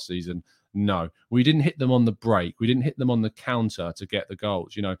home last season. No, we didn't hit them on the break. We didn't hit them on the counter to get the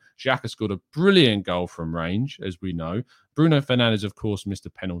goals. Xhaka scored a brilliant goal from range, as we know. Bruno Fernandes, of course, missed a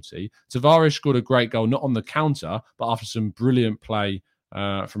penalty. Tavares scored a great goal, not on the counter, but after some brilliant play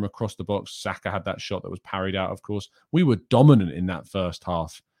from across the box. Saka had that shot that was parried out, of course. We were dominant in that first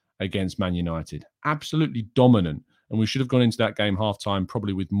half against Man United. Absolutely dominant. And we should have gone into that game half-time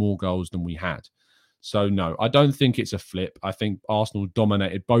probably with more goals than we had. So, no, I don't think it's a flip. I think Arsenal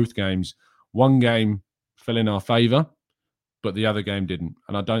dominated both games. One game fell in our favour, but the other game didn't.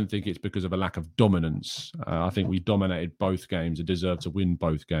 And I don't think it's because of a lack of dominance. I think we dominated both games and deserved to win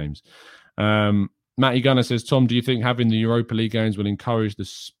both games. Matty Gunner says, Tom, do you think having the Europa League games will encourage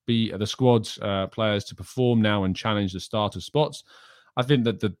the squad's players to perform now and challenge the starter spots? I think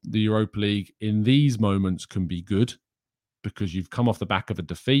that the Europa League in these moments can be good because you've come off the back of a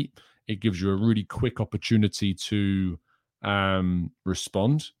defeat. It gives you a really quick opportunity to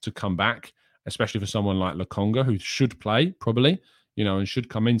respond, to come back, especially for someone like Lokonga, who should play probably, and should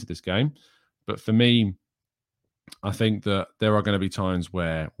come into this game. But for me, I think that there are going to be times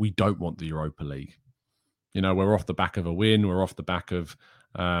where we don't want the Europa League. We're off the back of a win. We're off the back of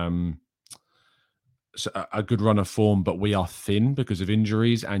a good run of form, but we are thin because of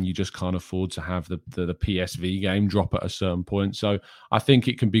injuries, and you just can't afford to have the PSV game drop at a certain point. So I think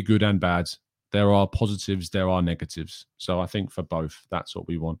it can be good and bad. There are positives, there are negatives. So I think for both, that's what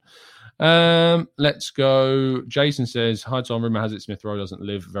we want. Let's go. Jason says, hi Tom, rumor has it Smith Rowe doesn't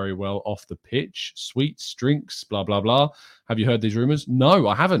live very well off the pitch. Sweets, drinks, blah, blah, blah. Have you heard these rumors? No,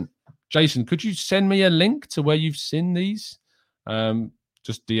 I haven't. Jason, could you send me a link to where you've seen these?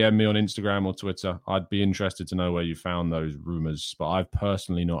 Just DM me on Instagram or Twitter. I'd be interested to know where you found those rumors, but I've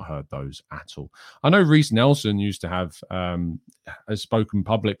personally not heard those at all. I know Reece Nelson used to have, has spoken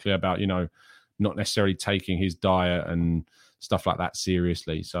publicly about, not necessarily taking his diet and stuff like that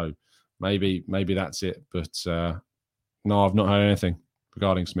seriously. So maybe that's it. But no, I've not heard anything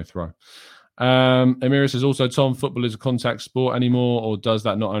regarding Smith Rowe. Amira says also, Tom, football is a contact sport anymore, or does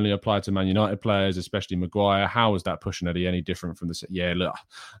that not only apply to Man United players, especially Maguire? How is that pushing Eddie any different from the... Yeah, look,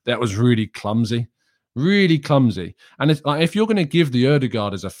 that was really clumsy. Really clumsy. And if you're going to give the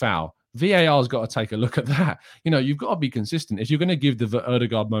Ødegaard as a foul, VAR's got to take a look at that. You've got to be consistent. If you're going to give the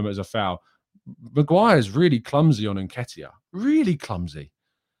Ødegaard moment as a foul, Maguire's really clumsy on Nketiah. Really clumsy.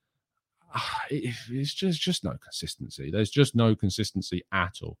 It's just no consistency. There's just no consistency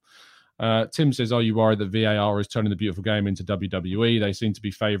at all. Tim says, are you worried that VAR is turning the beautiful game into WWE? They seem to be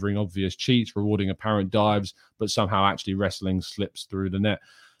favouring obvious cheats, rewarding apparent dives, but somehow actually wrestling slips through the net.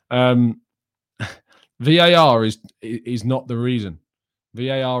 VAR is not the reason.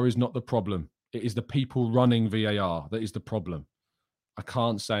 VAR is not the problem. It is the people running VAR that is the problem. I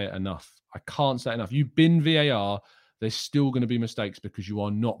can't say it enough. You bin VAR, there's still going to be mistakes because you are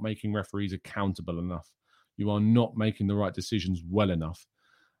not making referees accountable enough. You are not making the right decisions well enough.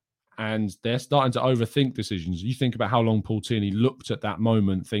 And they're starting to overthink decisions. You think about how long Paul Tierney looked at that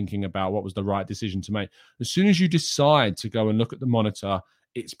moment thinking about what was the right decision to make. As soon as you decide to go and look at the monitor,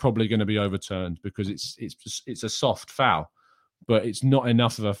 it's probably going to be overturned because it's a soft foul. But it's not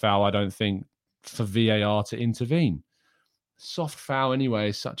enough of a foul, I don't think, for VAR to intervene. Soft foul, anyway,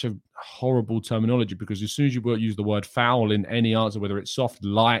 is such a horrible terminology because as soon as you use the word foul in any answer, whether it's soft,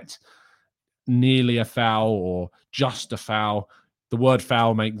 light, nearly a foul, or just a foul, the word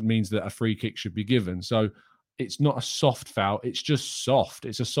foul means that a free kick should be given. So it's not a soft foul. It's just soft.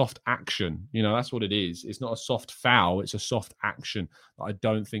 It's a soft action. That's what it is. It's not a soft foul. It's a soft action that I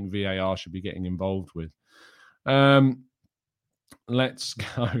don't think VAR should be getting involved with. Let's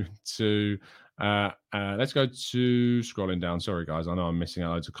go to scrolling down. Sorry, guys. I know I'm missing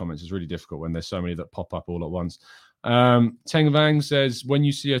out loads of comments. It's really difficult when there's so many that pop up all at once. Teng Vang says, when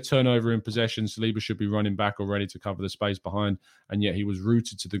you see a turnover in possession, Saliba should be running back or ready to cover the space behind, and yet he was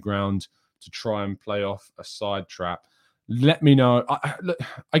rooted to the ground to try and play off a side trap. Let me know. Look,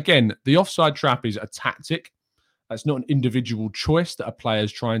 again, the offside trap is a tactic. That's not an individual choice that a player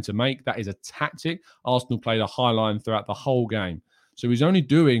is trying to make. That is a tactic. Arsenal played a high line throughout the whole game. So he's only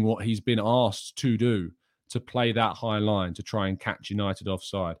doing what he's been asked to do, to play that high line, to try and catch United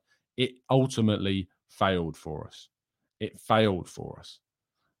offside. It ultimately failed for us.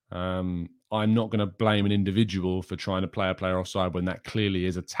 I'm not going to blame an individual for trying to play a player offside when that clearly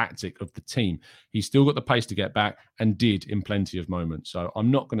is a tactic of the team. He's still got the pace to get back and did in plenty of moments. So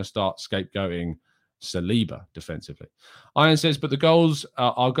I'm not going to start scapegoating Saliba defensively. Iron says, but the goals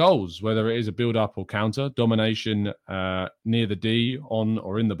are goals, whether it is a build-up or counter. Domination near the D, on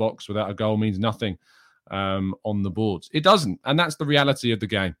or in the box without a goal means nothing on the boards. It doesn't. And that's the reality of the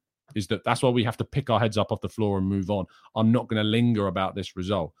game. That's why we have to pick our heads up off the floor and move on. I'm not going to linger about this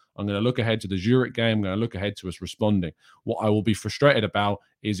result. I'm going to look ahead to the Zurich game. I'm going to look ahead to us responding. What I will be frustrated about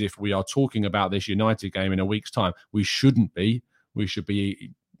is if we are talking about this United game in a week's time. We shouldn't be. We should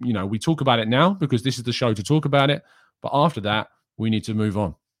be, we talk about it now because this is the show to talk about it. But after that, we need to move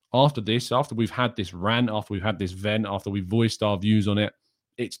on. After this, after we've had this rant, after we've had this vent, after we've voiced our views on it,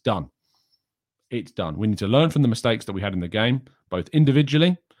 it's done. It's done. We need to learn from the mistakes that we had in the game, both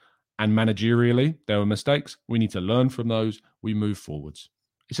individually and managerially. There were mistakes. We need to learn from those. We move forwards.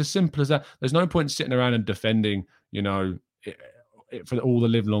 It's as simple as that. There's no point sitting around and defending, for all the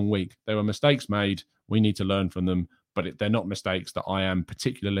live long week. There were mistakes made. We need to learn from them, but they're not mistakes that I am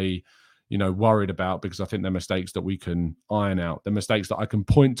particularly, worried about, because I think they're mistakes that we can iron out. They're mistakes that I can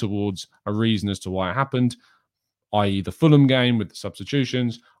point towards a reason as to why it happened, i.e. the Fulham game with the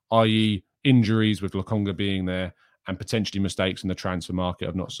substitutions, i.e. injuries with Lokonga being there, and potentially mistakes in the transfer market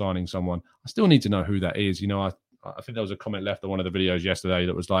of not signing someone. I still need to know who that is. I think there was a comment left on one of the videos yesterday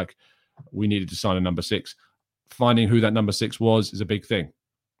that was like, we needed to sign a number 6. Finding who that number 6 was is a big thing.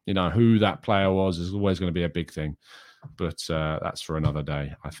 Who that player was is always going to be a big thing. But that's for another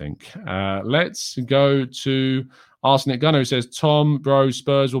day, I think. Let's go to Arsenic Gunner, who says, Tom, bro,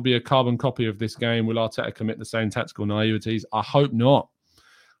 Spurs will be a carbon copy of this game. Will Arteta commit the same tactical naiveties? I hope not.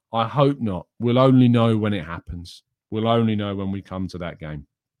 I hope not. We'll only know when it happens. We'll only know when we come to that game.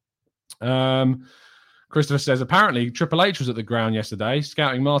 Christopher says, apparently Triple H was at the ground yesterday,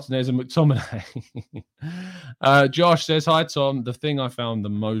 scouting Martinez and McTominay. Josh says, hi, Tom. The thing I found the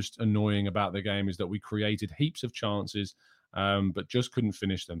most annoying about the game is that we created heaps of chances, but just couldn't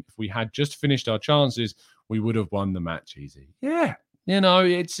finish them. If we had just finished our chances, we would have won the match easy. Yeah.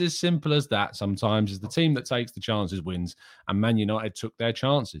 It's as simple as that sometimes. Is the team that takes the chances wins, and Man United took their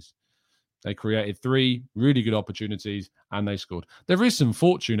chances. They created 3 really good opportunities and they scored. There is some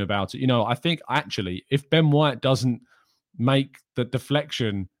fortune about it. I think actually if Ben White doesn't make the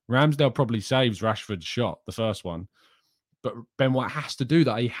deflection, Ramsdale probably saves Rashford's shot, the first one. But Ben White has to do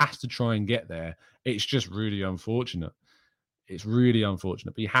that. He has to try and get there. It's just really unfortunate. It's really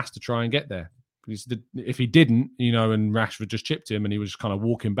unfortunate, but he has to try and get there. If he didn't, and Rashford just chipped him and he was kind of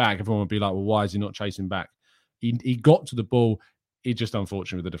walking back, everyone would be like, well, why is he not chasing back? He got to the ball. He's just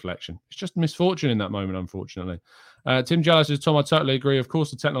unfortunate with the deflection. It's just misfortune in that moment, unfortunately. Tim Jallow says, Tom, I totally agree. Of course,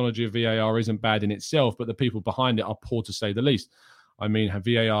 the technology of VAR isn't bad in itself, but the people behind it are poor to say the least. I mean,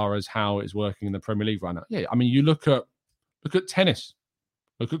 VAR as how it's working in the Premier League right now. Yeah, I mean, you look at tennis,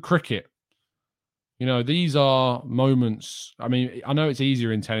 look at cricket. These are moments. I mean, I know it's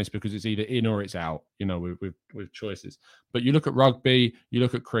easier in tennis because it's either in or it's out, with choices. But you look at rugby, you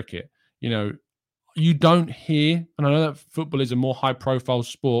look at cricket, you don't hear, and I know that football is a more high-profile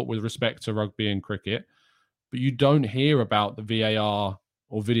sport with respect to rugby and cricket, but you don't hear about the VAR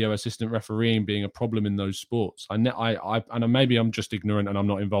or video assistant refereeing being a problem in those sports. And maybe I'm just ignorant and I'm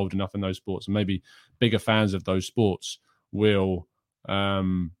not involved enough in those sports, and maybe bigger fans of those sports will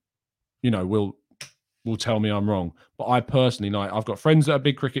tell me I'm wrong. But I personally, I've got friends that are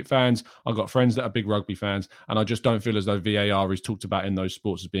big cricket fans. I've got friends that are big rugby fans. And I just don't feel as though VAR is talked about in those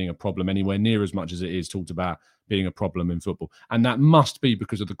sports as being a problem anywhere near as much as it is talked about being a problem in football. And that must be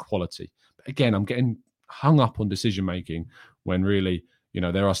because of the quality. But again, I'm getting hung up on decision-making when really,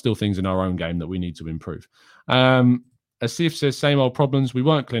 there are still things in our own game that we need to improve. Asif says, same old problems. We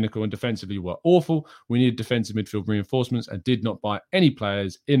weren't clinical and defensively were awful. We needed defensive midfield reinforcements and did not buy any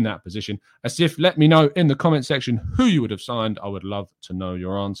players in that position. Asif, let me know in the comment section who you would have signed. I would love to know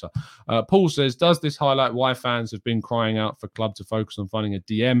your answer. Paul says, does this highlight why fans have been crying out for club to focus on finding a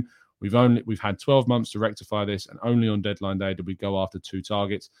DM? We've had 12 months to rectify this, and only on deadline day did we go after 2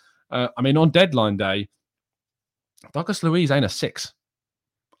 targets. On deadline day, Douglas Luiz ain't a 6.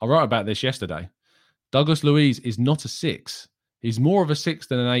 I wrote about this yesterday. Douglas Luiz is not a 6. He's more of a 6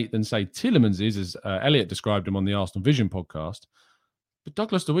 than an 8 than, say, Tielemans is, as Elliot described him on the Arsenal Vision podcast. But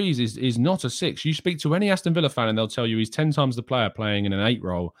Douglas Luiz is not a 6. You speak to any Aston Villa fan and they'll tell you he's 10 times the player playing in an 8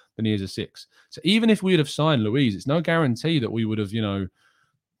 role than he is a 6. So even if we would have signed Luiz, it's no guarantee that we would have,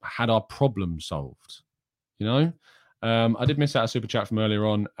 had our problem solved. I did miss out a super chat from earlier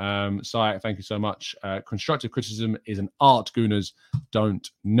on. Sayak, thank you so much. Constructive criticism is an art, Gooners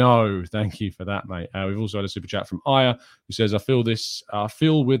don't know. Thank you for that, mate. We've also had a super chat from Aya, who says, I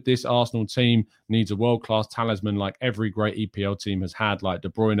feel with this Arsenal team needs a world-class talisman like every great EPL team has had, like De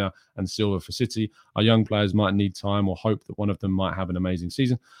Bruyne and Silva for City. Our young players might need time or hope that one of them might have an amazing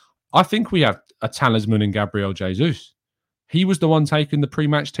season. I think we have a talisman in Gabriel Jesus. He was the one taking the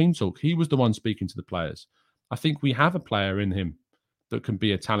pre-match team talk. He was the one speaking to the players. I think we have a player in him that can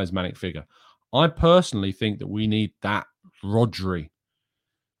be a talismanic figure. I personally think that we need that Rodri.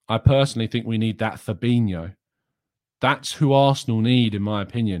 I personally think we need that Fabinho. That's who Arsenal need, in my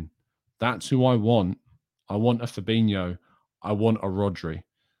opinion. That's who I want. I want a Fabinho. I want a Rodri.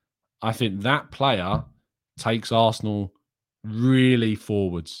 I think that player takes Arsenal really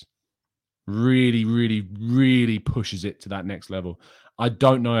forwards. Really, really, really pushes it to that next level. I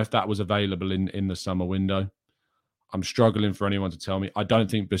don't know if that was available in the summer window. I'm struggling for anyone to tell me. I don't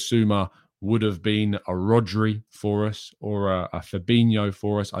think Bissouma would have been a Rodri for us or a Fabinho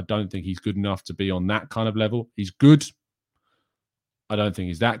for us. I don't think he's good enough to be on that kind of level. He's good. I don't think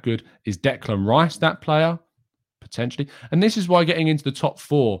he's that good. Is Declan Rice that player? Potentially. And this is why getting into the top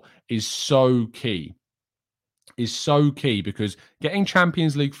 4 is so key. Is so key because getting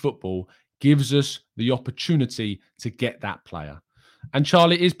Champions League football gives us the opportunity to get that player. And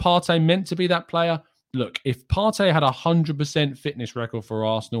Charlie, is Partey meant to be that player? Look, if Partey had a 100% fitness record for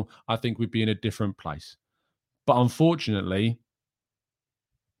Arsenal, I think we'd be in a different place. But unfortunately,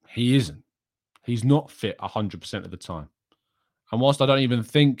 he isn't. He's not fit 100% of the time. And whilst I don't even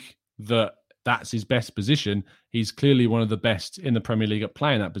think that that's his best position, he's clearly one of the best in the Premier League at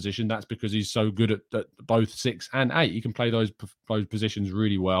playing that position. That's because he's so good at both 6 and 8. He can play those positions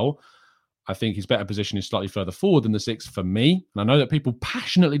really well. I think his better position is slightly further forward than the 6 for me. And I know that people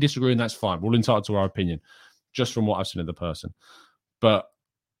passionately disagree, and that's fine. We're all entitled to our opinion, just from what I've seen of the person. But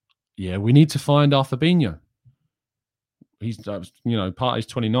yeah, we need to find our Fabinho. He's, Partey's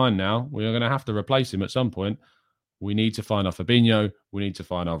 29 now. We are going to have to replace him at some point. We need to find our Fabinho. We need to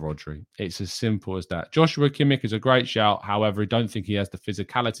find our Rodri. It's as simple as that. Joshua Kimmich is a great shout. However, I don't think he has the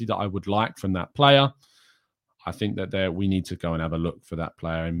physicality that I would like from that player. I think that we need to go and have a look for that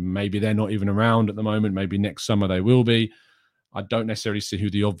player. And maybe they're not even around at the moment. Maybe next summer they will be. I don't necessarily see who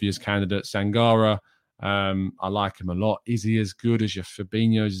the obvious candidate, Sangara. I like him a lot. Is he as good as your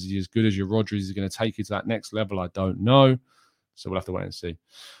Fabinho? Is he as good as your Rodri? Is he going to take you to that next level? I don't know. So we'll have to wait and see.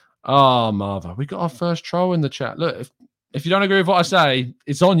 Oh, Marva, we got our first troll in the chat. Look, if you don't agree with what I say,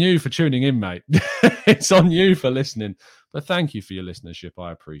 it's on you for tuning in, mate. It's on you for listening. But thank you for your listenership.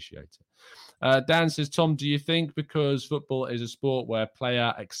 I appreciate it. Dan says, Tom, do you think because football is a sport where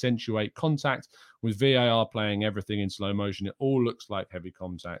players accentuate contact, with VAR playing everything in slow motion, it all looks like heavy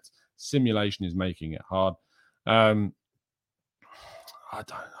contact? Simulation is making it hard. I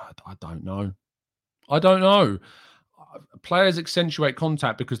don't know. I don't know. Players accentuate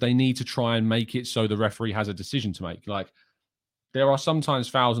contact because they need to try and make it so the referee has a decision to make. Like, there are sometimes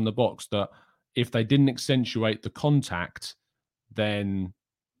fouls in the box that if they didn't accentuate the contact, then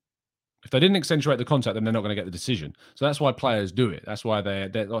they're not going to get the decision. So that's why players do it. That's why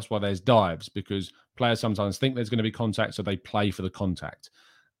that's why there's dives, because players sometimes think there's going to be contact, so they play for the contact.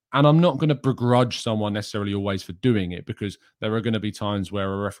 And I'm not going to begrudge someone necessarily always for doing it, because there are going to be times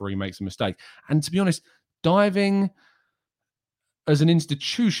where a referee makes a mistake. And to be honest, diving as an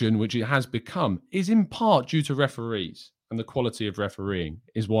institution, which it has become, is in part due to referees, and the quality of refereeing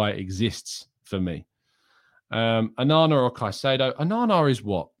is why it exists for me. Anana or Caicedo. Anana is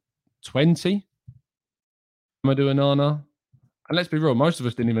what? 20? Amadou Anana. And let's be real, most of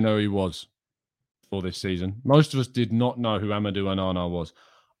us didn't even know who he was for this season. Most of us did not know who Amadou Anana was.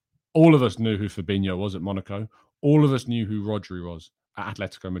 All of us knew who Fabinho was at Monaco. All of us knew who Rodri was at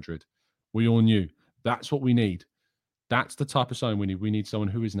Atletico Madrid. We all knew. That's what we need. That's the type of someone we need. We need someone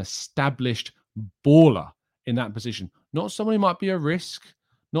who is an established baller in that position. Not someone who might be a risk.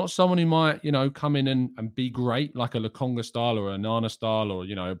 Not someone who might, come in and be great, like a Lokonga style or a Nana style, or,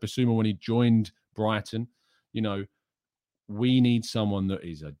 Bissouma when he joined Brighton. We need someone that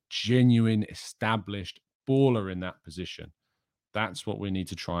is a genuine, established baller in that position. That's what we need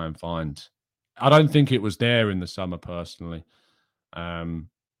to try and find. I don't think it was there in the summer, personally. And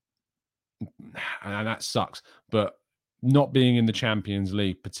that sucks. But not being in the Champions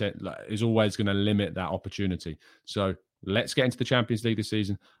League is always going to limit that opportunity. So let's get into the Champions League this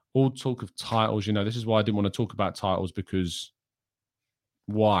season. All talk of titles, this is why I didn't want to talk about titles, because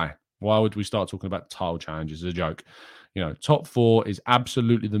why? Why would we start talking about title challenges? It's a joke. Top 4 is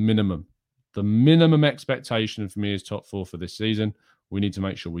absolutely the minimum. The minimum expectation for me is top 4 for this season. We need to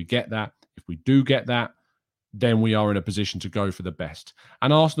make sure we get that. If we do get that, then we are in a position to go for the best.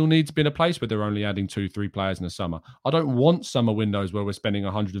 And Arsenal need to be in a place where they're only adding 2-3 players in the summer. I don't want summer windows where we're spending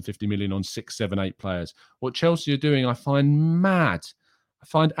 150 million on 6, 7, 8 players. What Chelsea are doing, I find mad. I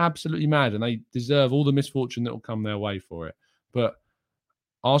find absolutely mad, and they deserve all the misfortune that will come their way for it. But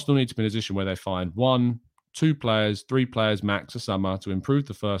Arsenal need to be in a position where they find 1, 2 players, 3 players max a summer to improve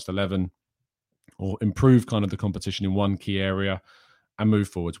the first 11, or improve kind of the competition in one key area. and move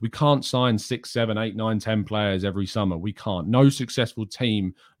forwards. We can't sign 6, 7, 8, 9, 10 players every summer. We can't. No successful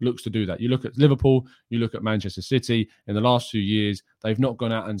team looks to do that. You look at Liverpool, you look at Manchester City. In the last 2 years, they've not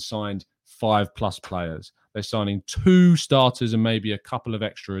gone out and signed 5+ players. They're signing 2 starters and maybe a couple of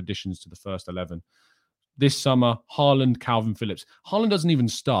extra additions to the first 11. This summer, Haaland, Calvin Phillips. Haaland doesn't even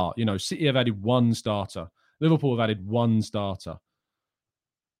start. City have added 1 starter. Liverpool have added 1 starter.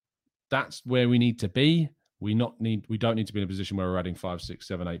 That's where we need to be. We don't need to be in a position where we're adding 5, 6,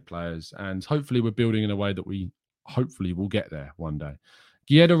 7, 8 players. And hopefully we're building in a way that we hopefully will get there one day.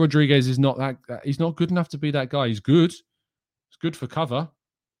 Guido Rodriguez is not he's not good enough to be that guy. He's good. He's good for cover,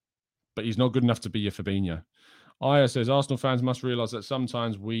 but he's not good enough to be your Fabinho. Aya says, Arsenal fans must realise that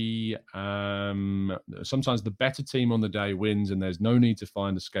sometimes sometimes the better team on the day wins and there's no need to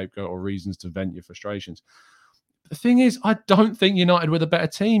find a scapegoat or reasons to vent your frustrations. The thing is, I don't think United were the better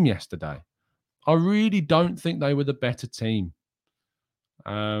team yesterday. I really don't think they were the better team.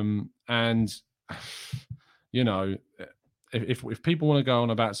 If people want to go on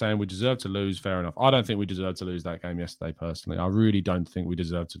about saying we deserve to lose, fair enough. I don't think we deserved to lose that game yesterday, personally. I really don't think we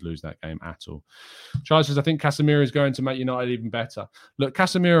deserved to lose that game at all. Charles says, I think Casemiro is going to make United even better. Look,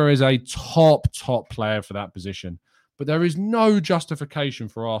 Casemiro is a top player for that position. But there is no justification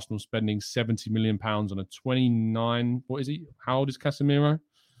for Arsenal spending £70 million on a 29... What is he? How old is Casemiro?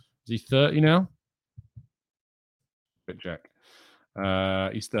 Is he 30 now? Quick check.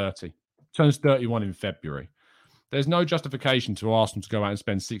 He's 30. Turns 31 in February. There's no justification to Arsenal to go out and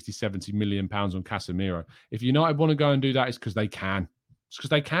spend 60, 70 million pounds on Casemiro. If United want to go and do that, it's because they can. It's because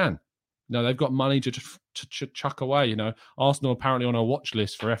they can. They've got money to chuck away. Arsenal apparently on a watch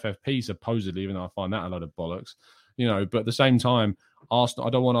list for FFP, supposedly, even though I find that a load of bollocks. But at the same time, Arsenal, I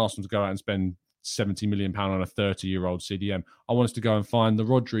don't want Arsenal to go out and spend £70 million on a 30-year-old CDM. I want us to go and find the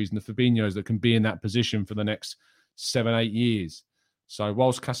Rodris and the Fabinhos that can be in that position for the next 7, 8 years. So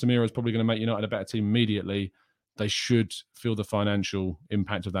whilst Casemiro is probably going to make United a better team immediately, they should feel the financial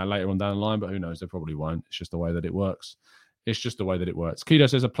impact of that later on down the line, but who knows? They probably won't. It's just the way that it works. Kido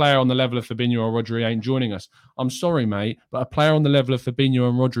says, a player on the level of Fabinho or Rodri ain't joining us. I'm sorry, mate, but a player on the level of Fabinho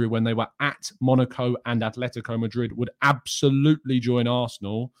and Rodri when they were at Monaco and Atletico Madrid would absolutely join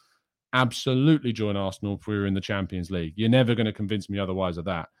Arsenal. Absolutely join Arsenal if we were in the Champions League. You're never going to convince me otherwise of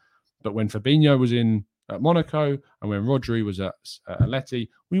that. But when Fabinho was at Monaco and when Rodri was at Atleti,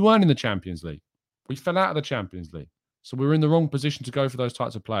 we weren't in the Champions League. We fell out of the Champions League. So we're in the wrong position to go for those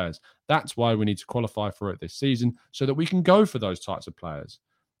types of players. That's why we need to qualify for it this season so that we can go for those types of players.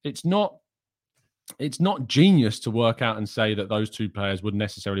 It's not genius to work out and say that those 2 players would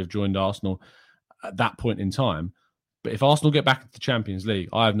necessarily have joined Arsenal at that point in time. But if Arsenal get back to the Champions League,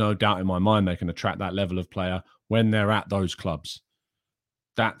 I have no doubt in my mind they can attract that level of player when they're at those clubs.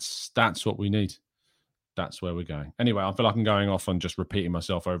 That's what we need. That's where we're going. Anyway, I feel like I'm going off and just repeating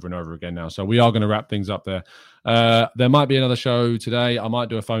myself over and over again now. So we are going to wrap things up there. There might be another show today. I might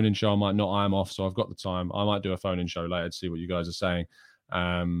do a phone-in show. I might not. I am off, so I've got the time. I might do a phone-in show later to see what you guys are saying.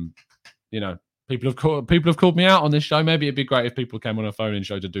 People have called me out on this show. Maybe it'd be great if people came on a phone-in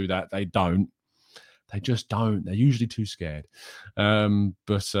show to do that. They don't. They just don't. They're usually too scared.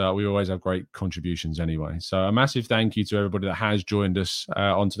 But we always have great contributions anyway. So a massive thank you to everybody that has joined us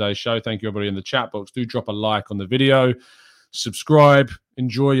on today's show. Thank you, everybody in the chat box. Do drop a like on the video. Subscribe.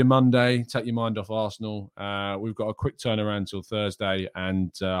 Enjoy your Monday. Take your mind off Arsenal. We've got a quick turnaround till Thursday,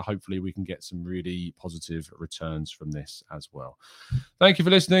 and hopefully we can get some really positive returns from this as well. Thank you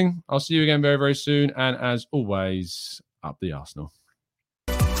for listening. I'll see you again very, very soon. And as always, up the Arsenal.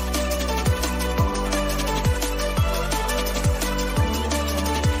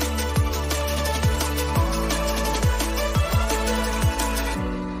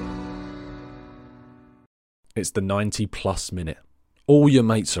 It's the 90-plus minute. All your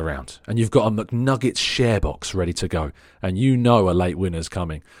mates around, and you've got a McNuggets share box ready to go, and you know a late winner's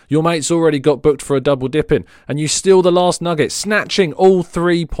coming. Your mate's already got booked for a double dipping, and you steal the last nugget, snatching all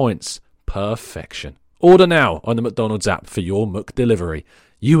 3 points. Perfection. Order now on the McDonald's app for your McDelivery.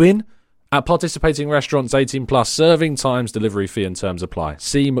 You in? At participating restaurants, 18+, serving times, delivery fee and terms apply.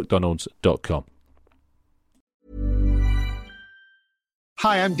 See mcdonalds.com.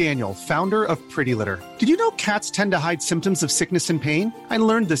 Hi, I'm Daniel, founder of Pretty Litter. Did you know cats tend to hide symptoms of sickness and pain? I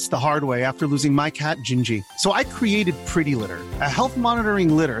learned this the hard way after losing my cat, Gingy. So I created Pretty Litter, a health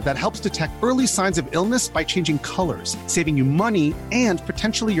monitoring litter that helps detect early signs of illness by changing colors, saving you money and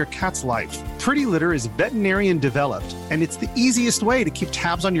potentially your cat's life. Pretty Litter is veterinarian developed, and it's the easiest way to keep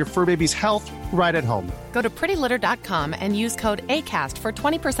tabs on your fur baby's health right at home. Go to prettylitter.com and use code ACAST for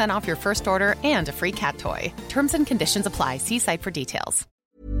 20% off your first order and a free cat toy. Terms and conditions apply. See site for details.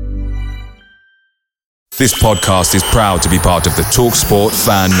 This podcast is proud to be part of the TalkSport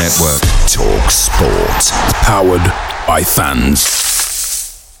Fan Network. TalkSport. Powered by fans.